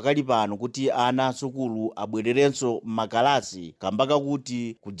kunena pakali pano kuti ana asukulu abwererenso makalasi kambaka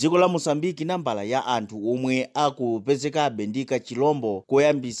kuti ku dziko la Mozambiki nambala ya anthu omwe akupezekabe ndi kachilombo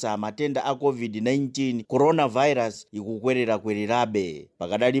koyambisa matenda a COVID-19 coronavirus ikukwererabe.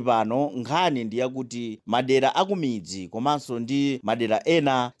 Pakadali pano nkhani ndi yakuti madera akumidzi komanso ndi madera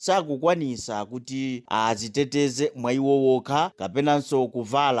ena sakukwanisa kuti aziteteze mwa iwo wokha kapenanso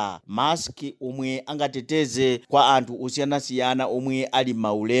kuvala maski omwe angateteze kwa anthu osiyanasiyana omwe ali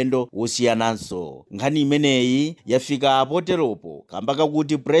maulendo osiyananso. Nkhani imeneyi yafika poteropo kambaka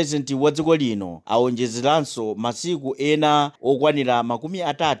kuti president wa dziko lino aonjezeranso masiku ena okwanira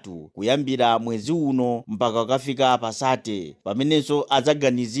 30 kuyambira mwezi uno mpaka kafika pasate, pamenenso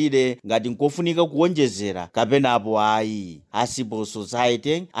adzaganizire ngati nkofunika kuonjezera kapenapo ayi. A civil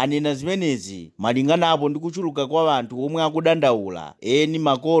society anena zimenezi malinganapo ndi kuchuluka kwa anthu omwe akudandaula, eni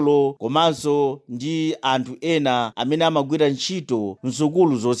makolo komanso ndi anthu ena amene amagwira ntchito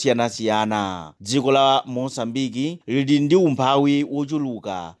msukulu zosiyanasiyana. Dziko la Mozambiki lili ndi umphawi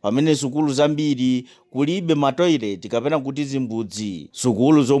wochuluka pamene sukulu zambiri kulibe matoilet kapena kuti zimbudzi.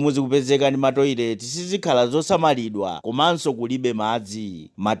 Sukulu zomwe zikupezeka ndi matoilet sizikhala zosamalidwa komanso kulibe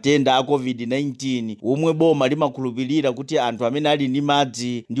madzi. Matenda a COVID-19 omwe boma limakhulupirira kuti anthu amene ali ndi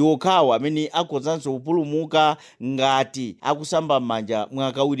madzi ndi okhawa amene akhozanso kupulumuka ngati akusamba m'manja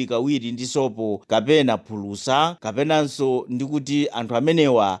mwakawirikawiri ndi sopo kapena phulusa, kapenanso ndi kuti anthu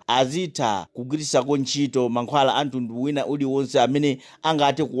amenewa azitha kugwirisako ntchito mankhwala a mtundu wina uliwonse amene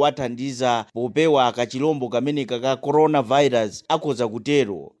angathe kuwathandiza popewa kachilombo kamene ka coronavirus akhoza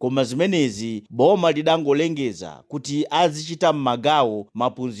kutero. Koma zimenezi boma lidangolengeza kuti azichita m'magawo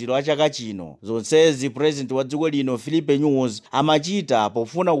maphunziro a chaka chino. Zonsezi president wa dziko lino Filipe Nyusi amachita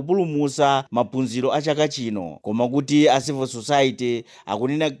pofuna kupulumusa maphunziro a chaka chino, koma kuti a civil society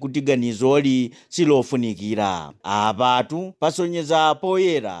akunena kuti ganizoli silofunikira. Apatu pasonyeza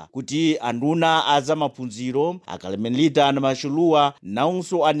poyera kuti anduna aza maphunziro akalemelita na mashuluwa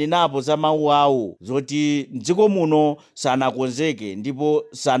naunso anenapo za mawu awo zoti mdziko muno sanakonzeke ndipo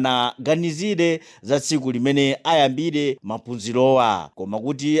sanaganizire za tsiku limene ayambire maphunzirowa, koma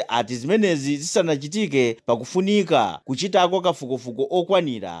kuti ati zimenezi zisanachitike pakufunika kuchitako kafukufuku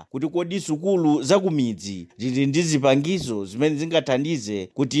okwanira kuti kodi sukulu zakumidzi zili ndi zipangizo zimene zingathandize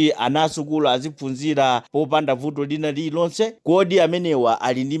kuti ana asukulu aziphunzira popanda vuto lina lilonse. Kodi amenewa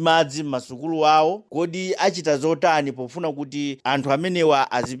ali ndi madzi m'masukulu awo? Kodi achita zotani pofuna kuti anthu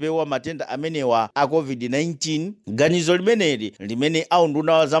amenewa azipewa matenda amenewa a COVID-19? Ganizo limeneli limene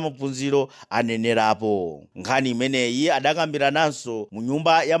aunduna za maphunziro anenerapo. Nkhani imeneyi adakambirananso mu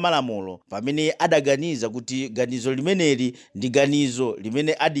nyumba ya malamulo pamene adaganiza kuti ganizo limeneli ndi ganizo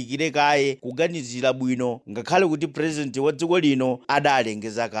limene adikire kaye kuganizira bwino, ngakhale kuti president wa dziko lino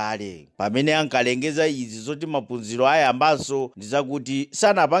adalengeza kale. Pamene ankalengeza izi zoti maphunziro ayambanso ndi zakuti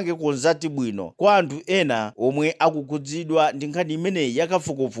sanapange konzati bwino kwa anthu ena omwe akukhudzidwa ndi nkhani imeneyi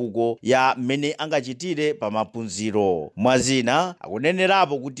yakafukufuku ya mmene angachitire pa maphunziro. Mwazina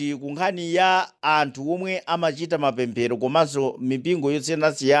akunenerapo kuti kunkhani ya anthu omwe amachita mapemphero komanso mipingo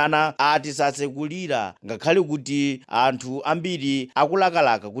yosiyanasiyana ati sasekulira, ngakhale kuti anthu ambiri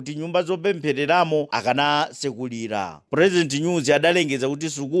akulakalaka kuti nyumba zopemphereramo akanasekulira. President Nyusi adalengeza kuti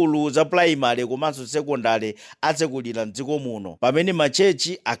sukulu za primary komanso secondary atsekulira mdziko muno pamene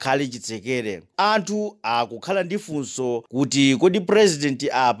machechi akhale chitsekere. Anthu akukhala ndi funso kuti kodi president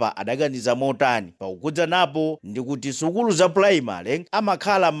apa adaganiza motani nkhani pakukudza napo ndikuti sukulu za primary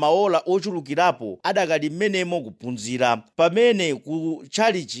amakhala m'maola ochulukirapo adakali mmenemo kuphunzira, pamene ku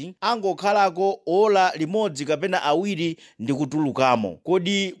chalichi angokhalako ola limodzi kapena awiri ndi kutulukamo.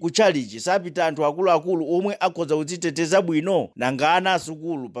 Kodi ku chalichi sapita anthu akuluakulu omwe akhoza kudziteteza bwino? Nanga ana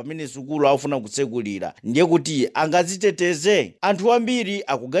asukulu pamene sukulu afuna kutsekulira ndiye kuti angadziteteze? Anthu ambiri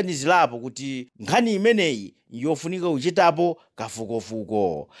akuganizirapo kuti nkhani imeneyi yofunika kuchitapo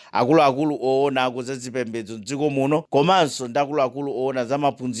kafukufuku. Akuluakulu oona za zipembedzo m'dziko muno komanso ndi akuluakulu oona za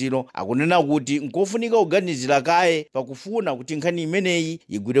maphunziro akunena kuti nkofunika kuganizira kaye pakufuna kuti nkhani imeneyi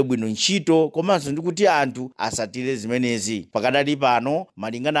igwire bwino ntchito, komanso ndi kuti anthu asatire zimenezi. Pakadali pano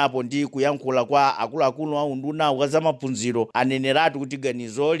malinganapo ndi kuyankhula kwa akuluakulu a unduna wa za maphunziro aneneratu kuti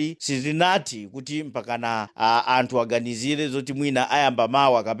ganizoli silinati kuti mpakana anthu aganizire zoti mwina ayamba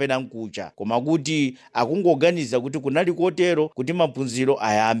mawa kapena mkucha, koma kuti akungoganiza kuti kunali kotero kuti maphunziro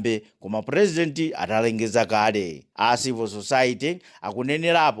ayambe, koma president atalengeza kale. A civil society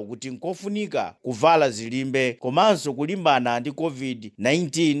akunenerapo kuti nkofunika kuvala zilimbe komanso kulimbana ndi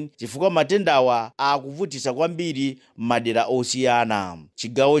COVID-19 chifukwa matendawa akuvutisa kwambiri m'madera osiyana.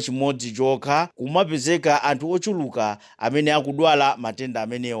 Chigawo chimodzi chokha kumapezeka anthu ochuluka amene akudwala matenda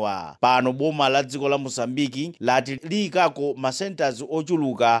amenewa. Pano boma la dziko la Mosambiki lati liikako masenters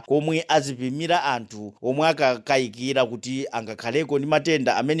ochuluka komwe azipimira anthu omwe akakayikira kuti angakhaleko ndi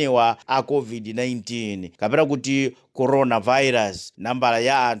matenda amenewa a COVID-19 kapena kuti coronavirus. Nambala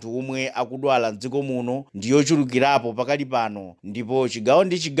ya anthu omwe akudwala m'dziko muno ndiyochulukirapo pakali pano, ndipo chigawo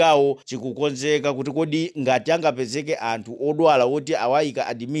ndi chigawo chikukonzeka kuti kodi ngati angapezeke anthu odwala woti awayika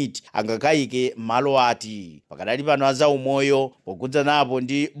admit angakayike malo ati. Pakadali pano azaumoyo pokudza napo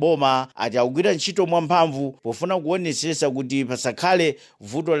ndi boma ati akugwira ntchito mwamphamvu pofuna kuonesesa kuti pasakhale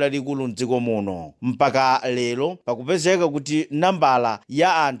vuto lalikulu m'dziko muno. Mpaka lero pakupezeka kuti nambala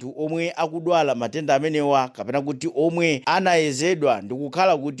ya anthu omwe akudwala matenda amenewa kapena kuti omwe anayezedwa ndi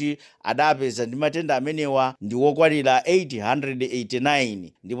kukhala kuti adapeza ndi matenda amenewa ndi wokwanira 889,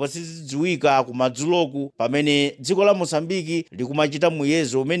 ndipo sizidziwika kumadzuloku pamene dziko la Mosambiki likumachita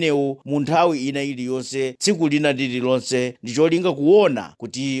muyezo umenewu mu nthawi ina iliyonse tsiku lina lililonse ndi cholinga kuona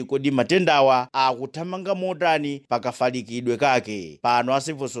kuti kodi matendawa akuthamanga motani pakafalikidwe kake. Pano a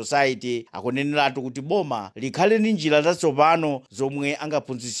civil society akuneneratu kuti boma likhale ndi njira zatsopano zomwe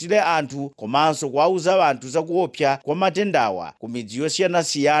angaphunzitsire anthu komanso kuwauza anthu zakuopsa kwa matendawa ku midzi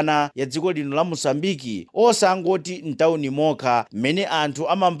yosiyanasiyana ya dziko lino la Mosambiki, osangoti mtawuni mokha mmene anthu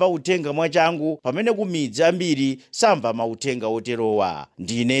amamva uthenga mwachangu pamene ku midzi ambiri samva mauthenga oterowa.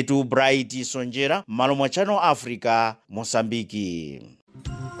 Ndinetu Bright Sonjera, malo mwa Channel Africa, Mosambiki.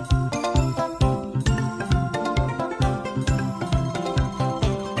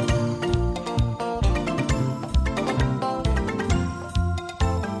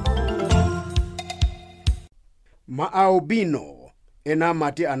 Maaubino ena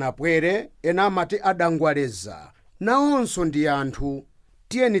amati anapwere, ena amati adangwaleza, nawonso ndi anthu.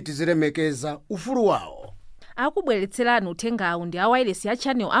 Tiyeni tizilemekeza ufulu wawo. Akubweretserani uthengawu ndi awayilesi ya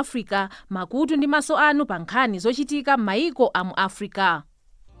Channel Africa, makutu ndi maso anu pa nkhani zochitika m'mayiko a mu Africa.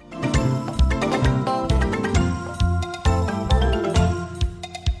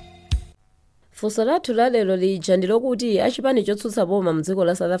 Funso lathu lalero lija ndilokuti achipani chotsutsa boma mdziko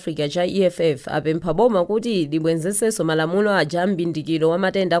la South Africa cha EFF apempha boma kuti libwenzesenso malamulo aja mbindikiro wa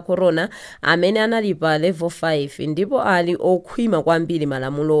matenda a corona amene anali pa level 5 ndipo ali okhwima kwambiri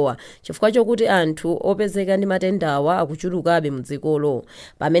malamulowa chifukwa chokuti anthu opezeka ndi matendawa akuchulukabe mdzikolo,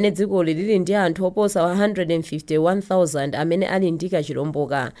 pamene dzikoli lili ndi anthu oposa 151,000 amene ali ndi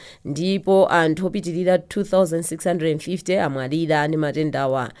kachilomboka ndipo anthu opitirira 2,650 amwalira ndi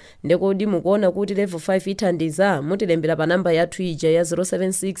matendawa. Ndekodi mukuona kuti level 5 ithandiza? Mutilembera pa namba yathu ija ya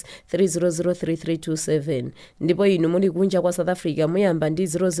 076 300 3327 ndipo inu muli kunja kwa South Africa muyamba ndi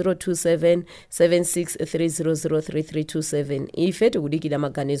 0027 7630033327. Ife tikudikira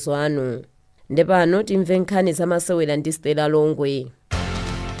maganizo anu. Ndepano timve nkhani za masewera ndi Stella Longwe.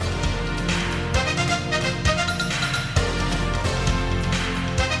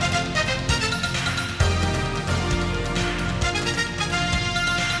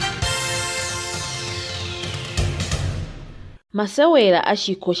 Masewera a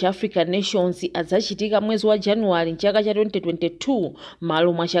chikho cha African Nations adzachitika mwezi wa Januwale mchaka cha 2022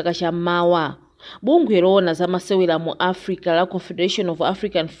 malo mwa chaka cha mawa. Bungwe loona za masewera mu Africa la Confederation of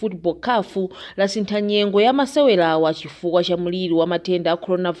African Football CAF lasintha nyengo ya masewera awa chifukwa cha mliri wa matenda a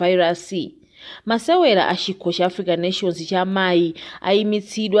coronavirus. Masewera a chikho cha African Nations cha mayi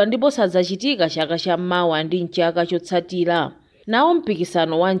ayimitsidwa ndipo sadzachitika chaka cha mawa ndi mchaka chotsatira. nawo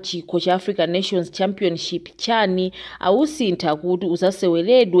mpikisano wa mchikho cha African Nations Championship chani ausintha kuti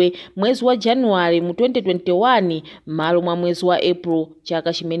uzaseweredwe mwezi wa Januwale mu 2021 m'malo mwa mwezi wa April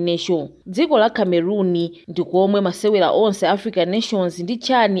chaka chimenecho. Dziko la Cameroon ndi komwe masewera onse African Nations ndi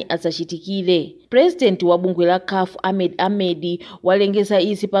chani adzachitikire. President wa bungwe la CAF Ahmed walengeza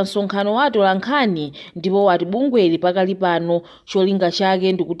izi pa msonkhano wa atolankhani ndipo wati bungweli pakali pano cholinga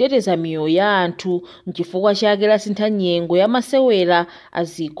chake ndi kuteteza miyoyo ya anthu mchifukwa chake lasintha nyengo ya masewera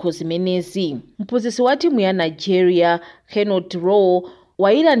azikho zimenezi. Mphunzitsi wa timu ya Nigeria Kenneth Rowe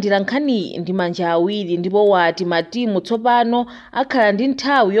wayilandira nkhani ndi manja awiri ndipo wati matimu tsopano akhala ndi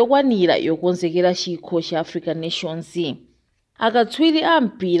nthawi yokwanira yokonzekera chikho cha African Nations. Akatswiri a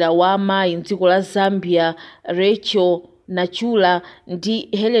mpira wa amayi mdziko la Zambia Rachel Nachula ndi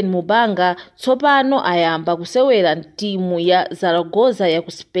Helen Mubanga tsopano ayamba kusewera timu ya Zaragoza ya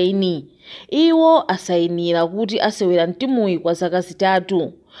ku Spain. Iwo asayinira kuti asewera timuyi kwa zaka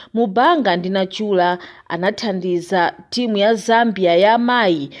zitatu. Mubanga ndi Nachula anathandiza timu ya Zambia ya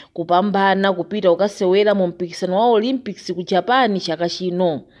amayi kupambana kupita kukasewera mu mpikisano wa Olympics ku Japan chaka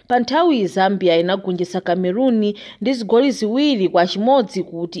chino. Pa nthawi Zambia inagonjetsa Cameroon ndi zigoli ziwiri kwa chimodzi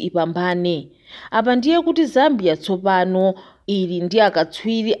kuti ipambane. Apa ndiye kuti Zambia tsopano ili ndi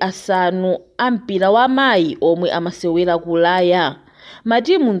akatswiri asanu a mpira wa amayi omwe amasewera ku Ulaya.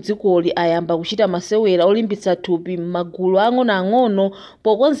 Matimu mdzikoli ayamba kuchita masewera olimbitsa thupi m'magulu ang'onoang'ono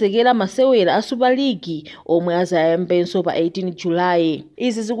pokonzekera masewera a Super League omwe azayambenso pa 18 Julayi.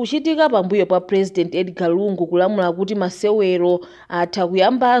 Izi zikuchitika pambuyo pa President Edgar Lungu kulamula kuti masewero atha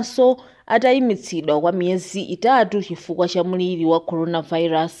kuyambanso atayimitsidwa kwa miyezi itatu chifukwa cha mliri wa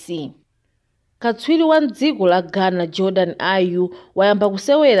coronavirus. Katswiri wa dziko la Ghana Jordan Ayew wayamba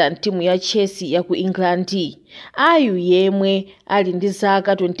kusewera timu ya Chelsea ya ku England. Ayew yemwe ali ndi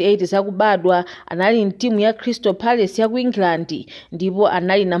zaka 28 zakubadwa anali timu ya Crystal Palace ya ku England ndipo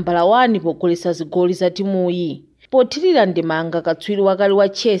anali nambala 1 pogoletsa zigoli za timuyi. Pothirira ndimanga katswiri wakale wa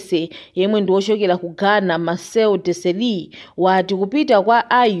Chelsea yemwe ndi wochokera ku Ghana Marcel Desailly wati kupita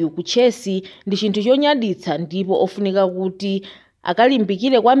kwa Ayew ku Chelsea ndi chinthu chonyaditsa ndipo ofunika kuti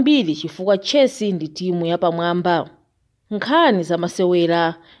akalimbikire kwambiri chifukwa Chelsea ndi timu yapamwamba. Nkhani za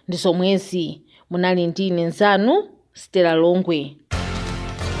masewera ndi zomwezi. Munali ndine nzanu Stella Longwe.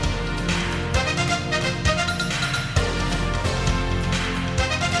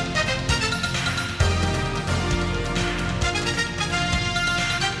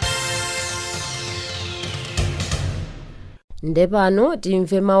 Ndepano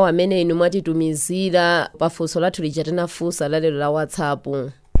timve mawu amene inu mwatitumizira pafunso lathu lija tinafunsa lalero la WhatsApp.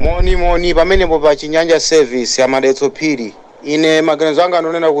 Moni pamenepo pa Chinyanja service ya madetso phiri. Ine maganizo anga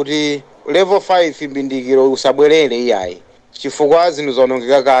anonena kuti level 5 mbindikiro usabwerere iyayi chifukwa zinthu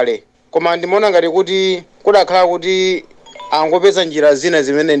zaonongeka kale. Koma ndimaona ngati kuti kudakhala kuti angopeza njira zina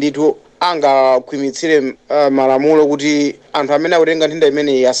zimene ndithu angakhwimitsire malamulo kuti anthu amene akutenga nthenda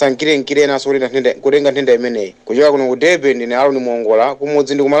imeneyi asankire naso kutenga nthenda imeneyi. Kuchoka kuno ku Durban ndine Aloni Muongola,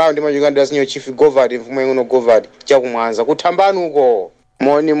 kumudzi ndi kumalawi ndimachokera ndi asinyo Chief Govard mfumu yang'ono Govard chakumwanza kuthambanuko.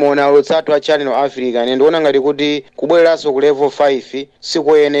 Moni alutsatu a Channel Africa ndiona ngati kuti kubwereranso ku level 5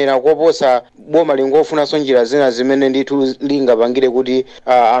 sikoyenera koposa boma lingofunanso njira zina zimene ndithu lingapangire kuti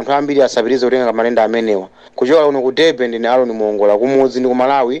anthu ambiri asapitirize kutenga matenda amenewa. Kuchoka kuno ku Durban ndine Aloni Muongola, kumudzi ndi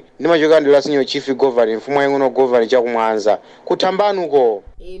kumalawi ndimachokera ndi asinyo Chief Govard mfumu yang'ono Govard chakumwanza kuthambanuko.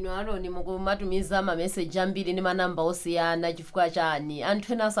 Inu Aloni mukumatumiza ma message ambiri ndi manamba osiyana chifukwa chani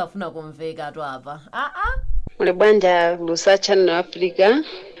anthu ena asafuna kumveka to apa. Mule bwanja lusa Channel Africa.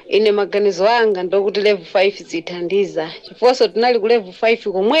 Ine maganizo anga ndokuti level 5 zithandiza chifukwa tunali ku level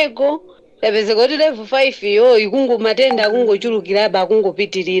 5 komweko yapezeka kuti level 5 yo ikungo matenda akungochulukira aba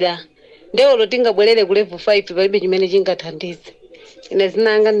akungopitirira ndewo lotingabwerere ku level 5 palibe chimene chingathandize. Ine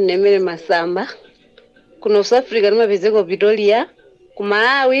zinanga ndinemere Masamba kuno South Africa nimapezeka Pretoria ku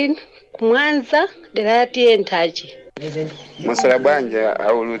Malawi kumwanza dera ya Tientachi. Masala bwanja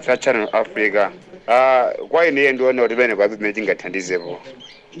aulutsa Channel Africa. Kwa ine ndiona kuti bene kwabe chimene chingathandizepo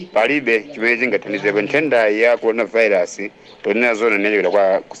palibe chimene chingathandizepo nthenda ya coronavirus tonena zona nenekera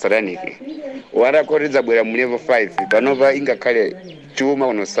kwa kusataniki warakoredza bwera mu level 5 panova ingakhale chuma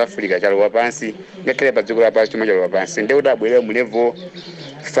kuno South Africa chalowa pansi ngakhale pa dziko lapansi chuma chalowa pansi ndekuti abwera mu level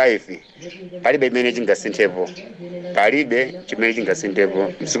 5 palibe chimene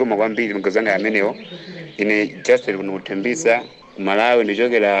chingasinthepo msikoma kwambiri mgazanga amenewo. Ine Justin kuno kutembisa Malawi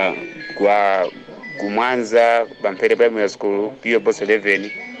ndichokera kwa kumwanza Bampere Primary School PO Boss 11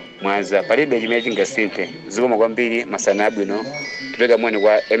 Mwanza palibe chimene chingasinthe zikoma kwambiri masana abwino tupeka mwani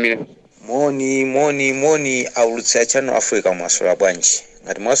kwa Emile moni aulutsi a Channel Africa mwaswera bwanji.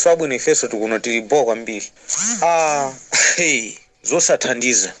 Ngati mwaswera bwino ifeso tikuno tili bowa kwambiri.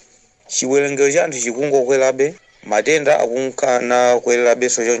 Zosathandiza. Chiwerengero cha anthu chikungokwerabe, matenda akunkana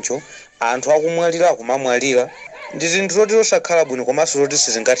kwerabeso choncho, anthu akumwalira akumamwalira. Ndi zinthu zoti zosakhala bwino komanso zoti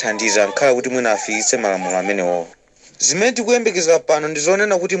sizingathandiza nkhala kuti mwina afikitse malamulo amenewo. Zimene tikuyembekeza pano ndi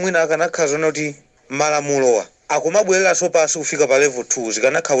zonena kuti mwina akanakhala zona kuti malamulowa akumabwereranso pansi kufika pa level 2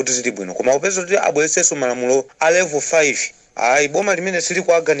 zikanakhala kuti zili bwino, koma upeza kuti abweretsenso malamulo a level 5 boma limene sili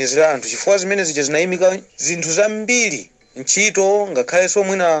kuaganizira anthu chifukwa zimene zija zinayimika zinthu zambiri ntchito, ngakhalenso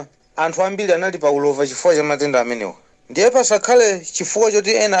mwina anthu ambiri anali pa ulova chifukwa cha matenda amenewo. Ndiye pasakhale chifukwa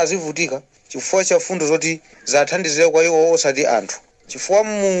choti ena azivutika chifukwa cha fundo zoti zathandizire kwa iwo osati anthu, chifukwa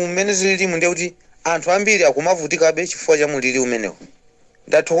mmene zililimu ndiye kuti anthu ambiri akumavutikabe chifukwa cha mulili umenewo.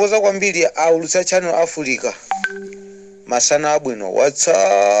 Ndathokoza kwambiri aulutsi a Channel Africa. Masana abwino.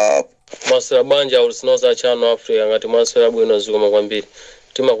 WhatsApp. Masera banja aulutsi nonse a Channel Africa ngati masera bwino zikoma kwambiri.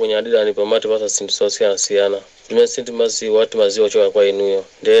 Timakunyadirani pamati pasa sinthu zosiyana-siyana. Zimene sintimaziwa timaziwa choka kwa inuyo.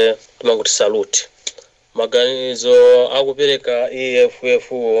 Nde timanguti salute. Maganizo akupereka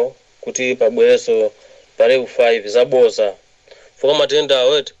EFF kuti pabwereso pa level 5 zaboza. Fuka matenda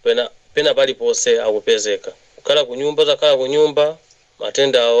aweti pena palipose akupezeka. Kukhala kunyumba zakhala kunyumba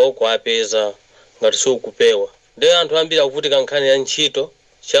matenda awo kuapeza ngati sikupewa. Nde anthu ambiri akuvutika nkhani ya ntchito,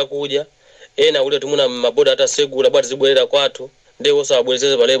 chakudya, ena kuti timuna maboda atasegula bwati zibwerera kwathu, nde wosa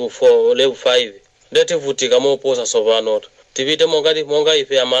abwerezeze pa level 4, level 5. Nde tivutika moposa sopanoto. Tipite monga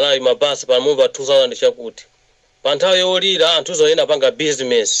ife ya Malawi mabasi pa mumva 2000 chakuti. Pa nthawi yolira anthu zoyena panga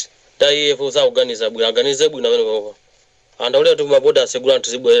business. Da EFF zakuganiza bwino, aganize bwino amene koko. Anthu kuti maboda asegula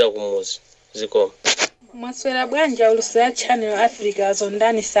anthu zibwerera kumuzi. Zikoma. Mwaswera bwanja ulusi a Channel Africa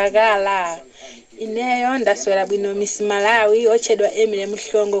zondani sagala. Ineyo ndaswera bwino Miss Malawi ochedwa Emile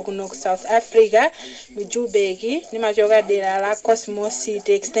Mhlongo kuno ku South Africa mu Joburg nimachoka dera la Cosmos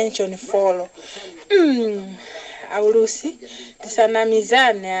City Extension 4. Aulusi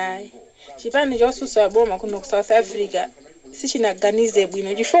tisanamizane chipani chosusa boma kuno ku South Africa sichinaganize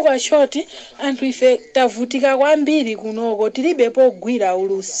bwino chifukwa choti anthu ife tavutika kwambiri kunoko tilibe pogwira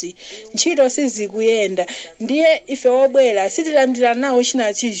ulusi, ntchito sizikuyenda. Ndiye ife obwera sitilandira nawo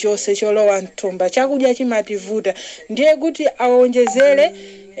china chilichonse cholowa mthumba, chakudya chimativuta. Ndiye kuti awonjezere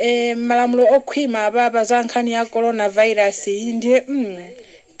malamulo okhwima apapa za nkhani ya coronavirus. Ndiye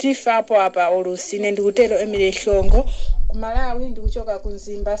tifapo apa ulusi. Ine ndikutero Emile Mhlongo ku Malawi, ndikuchoka ku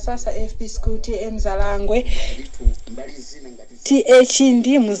Nzimba sasa FP School TM Zalangwe TH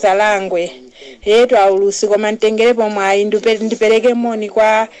ndi Muzalangwe. Yetu aulusi koma ntengerepo mwayi ndipereke moni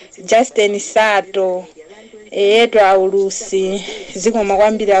kwa Justin Sato. Yetu aulusi zikoma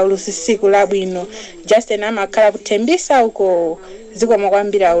kwambiri aulusi siku labwino. Justin amakhala kutembisa uko zikoma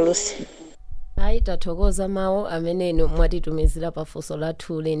kwambiri aulusi. Tathokoza mawu amenenu mwatitumizira pafunso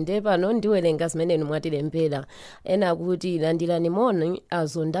lathu lende pano ndiwerenga zimenenu mwatilembera. Ena kuti landirani moni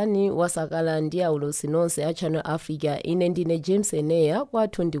azondani wasakala ndi aulusi nonse a Channel Africa. Ine ndine James Eneya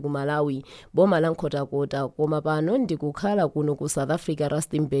kwathu ndi ku Malawi boma la Nkhotakota, koma pano ndikukhala kuno ku South Africa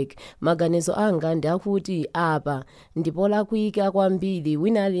Rustenburg. Maganizo anga ndi akuti apa ndipolakwika kwambiri,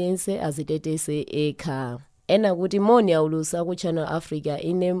 wina aliyense azitetese ekha. Ena kuti moni aulusa ku Channel Africa.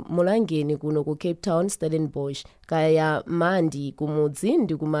 Ine mulangeni kuno ku Cape Town Stellenbosch kaya mandi kumudzi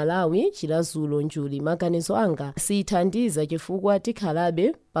ndi ku Malawi Chilazulo Njuli. Maganizo anga sithandiza chifukwa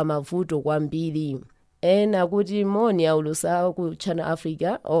tikhalabe pamavuto kwambiri. Ena kuti moni aulusa ku Channel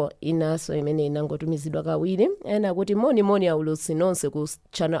Africa inaso imene inangotumizidwa kawiri. Ena kuti moni aulusi nonse ku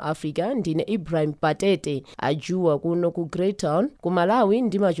Channel Africa. Ndine Ibrahim Patete ajuwa kuno ku Great Town ku Malawi,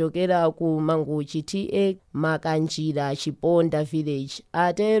 ndimachokera ku Manguchi TA Makanjira Chiponda Village.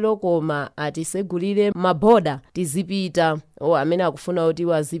 Atelo koma atisegulire maboda tizipita. Amene akufuna kuti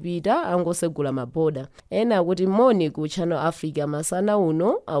wazipita angosegula maboda. Ena kuti moni ku Channel Africa masana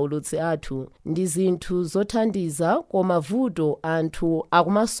uno aulutsi athu ndi zinthu zothandiza koma vuto anthu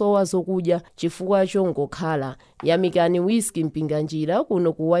akumasowa zokudya chifukwa chongokhala. Yamikani whisky mpinganjira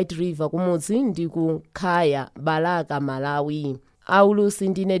kuno ku White River kumudzi ndi ku Khaya Balaka Malawi. Aulusi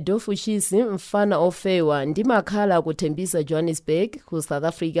ndine Dofu Chisi mfana ofewa, ndimakhala kuthembisa Johannesburg ku South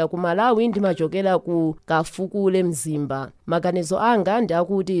Africa. Ku Malawi ndimachokera ku Kafukule Mzimba. Maganizo anga ndi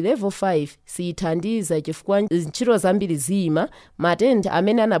akuti level 5 sithandiza chifukwa ntchito zambiri zima, matenda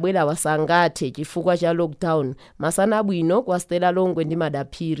amene anabwera wasangathe chifukwa cha lockdown. Masana abwino kwa Stella Longwe ndi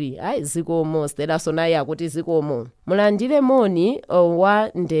Madaphiri. Zikomo Stella Sonayi akuti zikomo. Mulandire moni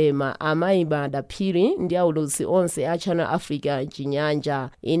wa ndema amayi Madaphiri ndi aulusi onse a Channel Africa. Chinyanja.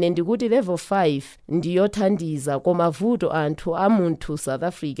 Ine ndikuti level 5 ndiyothandiza koma vuto anthu a munthu South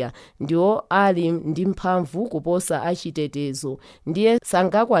Africa ndiwo ali ndi mphamvu kuposa achitetezo ndiye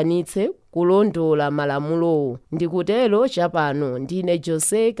sangakwanitse kulondola malamulo. Ndikutero chapano ndine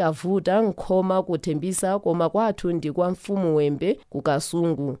Jose Kavuta Nkhoma kuthembisa koma kwathu ndi kwa mfumu Wembe ku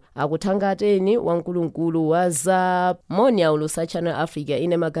Kasungu. Akuthangateni wamkulunkulu wa za Monia ulusa Channel Africa.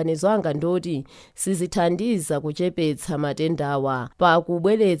 Ine maganizo anga ndoti sizithandiza kuchepetsa matendawa pa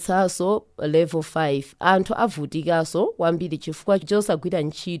kubweretsaso level 5 anthu avutikaso kwambiri chifukwa chosagwira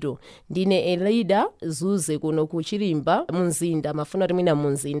ntchito. Ndine Elida Zuze kuno ku Chilimba mumzinda mafuna timwina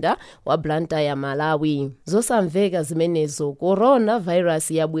mumzinda wa Blantyre Malawi. Zosamveka zimenezo.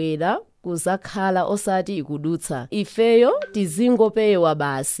 Coronavirus yabwera kuzakhala osati ikudutsa. Ifeyo tizingopewa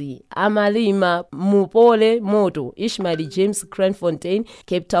basi. Amalima mupole moto. Ishmael James Cranfontein,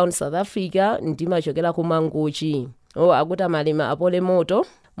 Cape Town, South Africa. Ndimachokera ku Mangochi. Akuti amalima apole moto.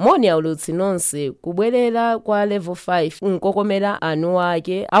 Monia ulutsi nonse kubwerera kwa level 5 nkokomera anu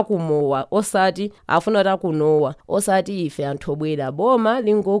ake akumowa osati afuna takunowa osati ife anthu obwera boma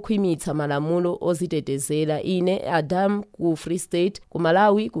lingokhwimitsa malamulo ozitetezera. Ine Adam ku Free State ku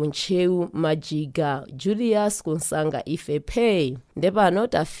Malawi ku Nchewu Majiga Julius kunsanga ife pay. Ndepano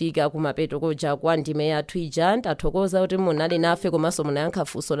tafika kumapeto koja kwa ndime yathu ija. Ndathokoza kuti munali nafe komanso munayankha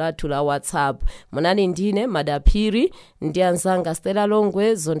funso lathu la WhatsApp. Munali ndine Madaphiri ndi anzanga Stella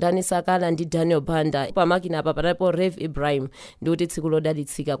Longwe, Zondani Sakala ndi Daniel Banda. Pamakina apa panapo Rev Ibrahim. Ndikuti tsiku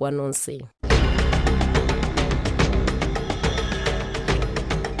lodalitsika kwa nonse.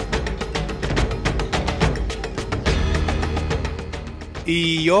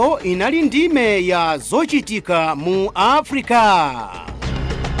 Iyo inali ndime ya zochitika mu Africa.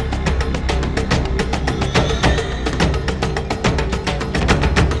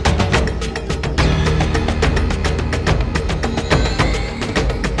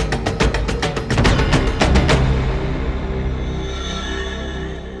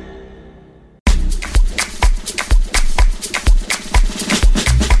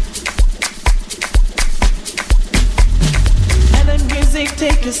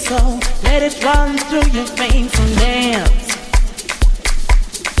 Take your soul, let it run through your veins and dance.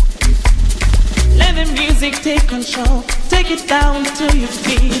 Let the music take control, take it down to your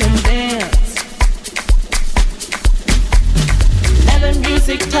feet and dance. Let the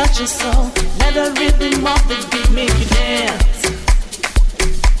music touch your soul, let the rhythm of the beat make you dance.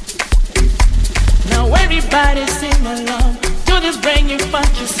 Now everybody sing along to this brand new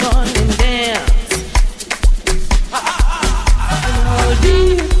funky song and dance.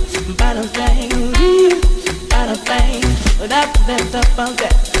 Bada bang, bada bang, without that up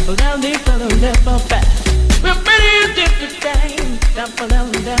that, without the fellow left up back. We're pretty different thing, that for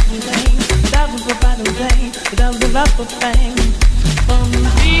them, that thing, that was the bada bang, without the rubber bang. From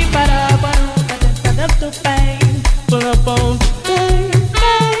the bada bada, that's the bang, pull up on bang,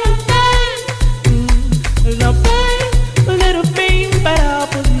 bang, bang, little bang, little bang, bada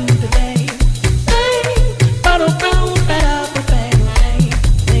bang, the bang, bang, bada bang, bada bang.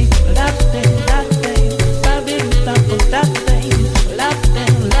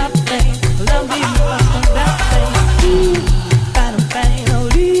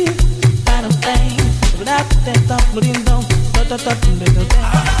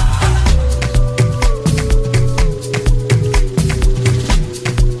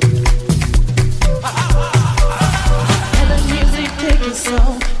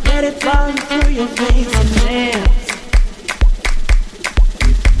 Let it run through your veins and dance.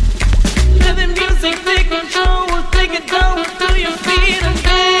 Let the music take control, take it down to your feet and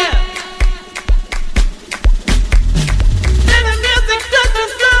dance. Let the music touch your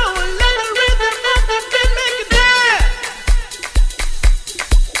soul, let the rhythm of the beat make you dance.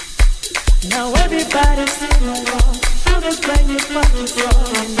 Now everybody sing along to this brand new funky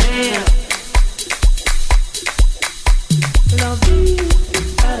song and dance. Love you,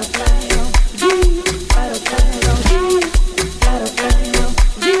 butterfly.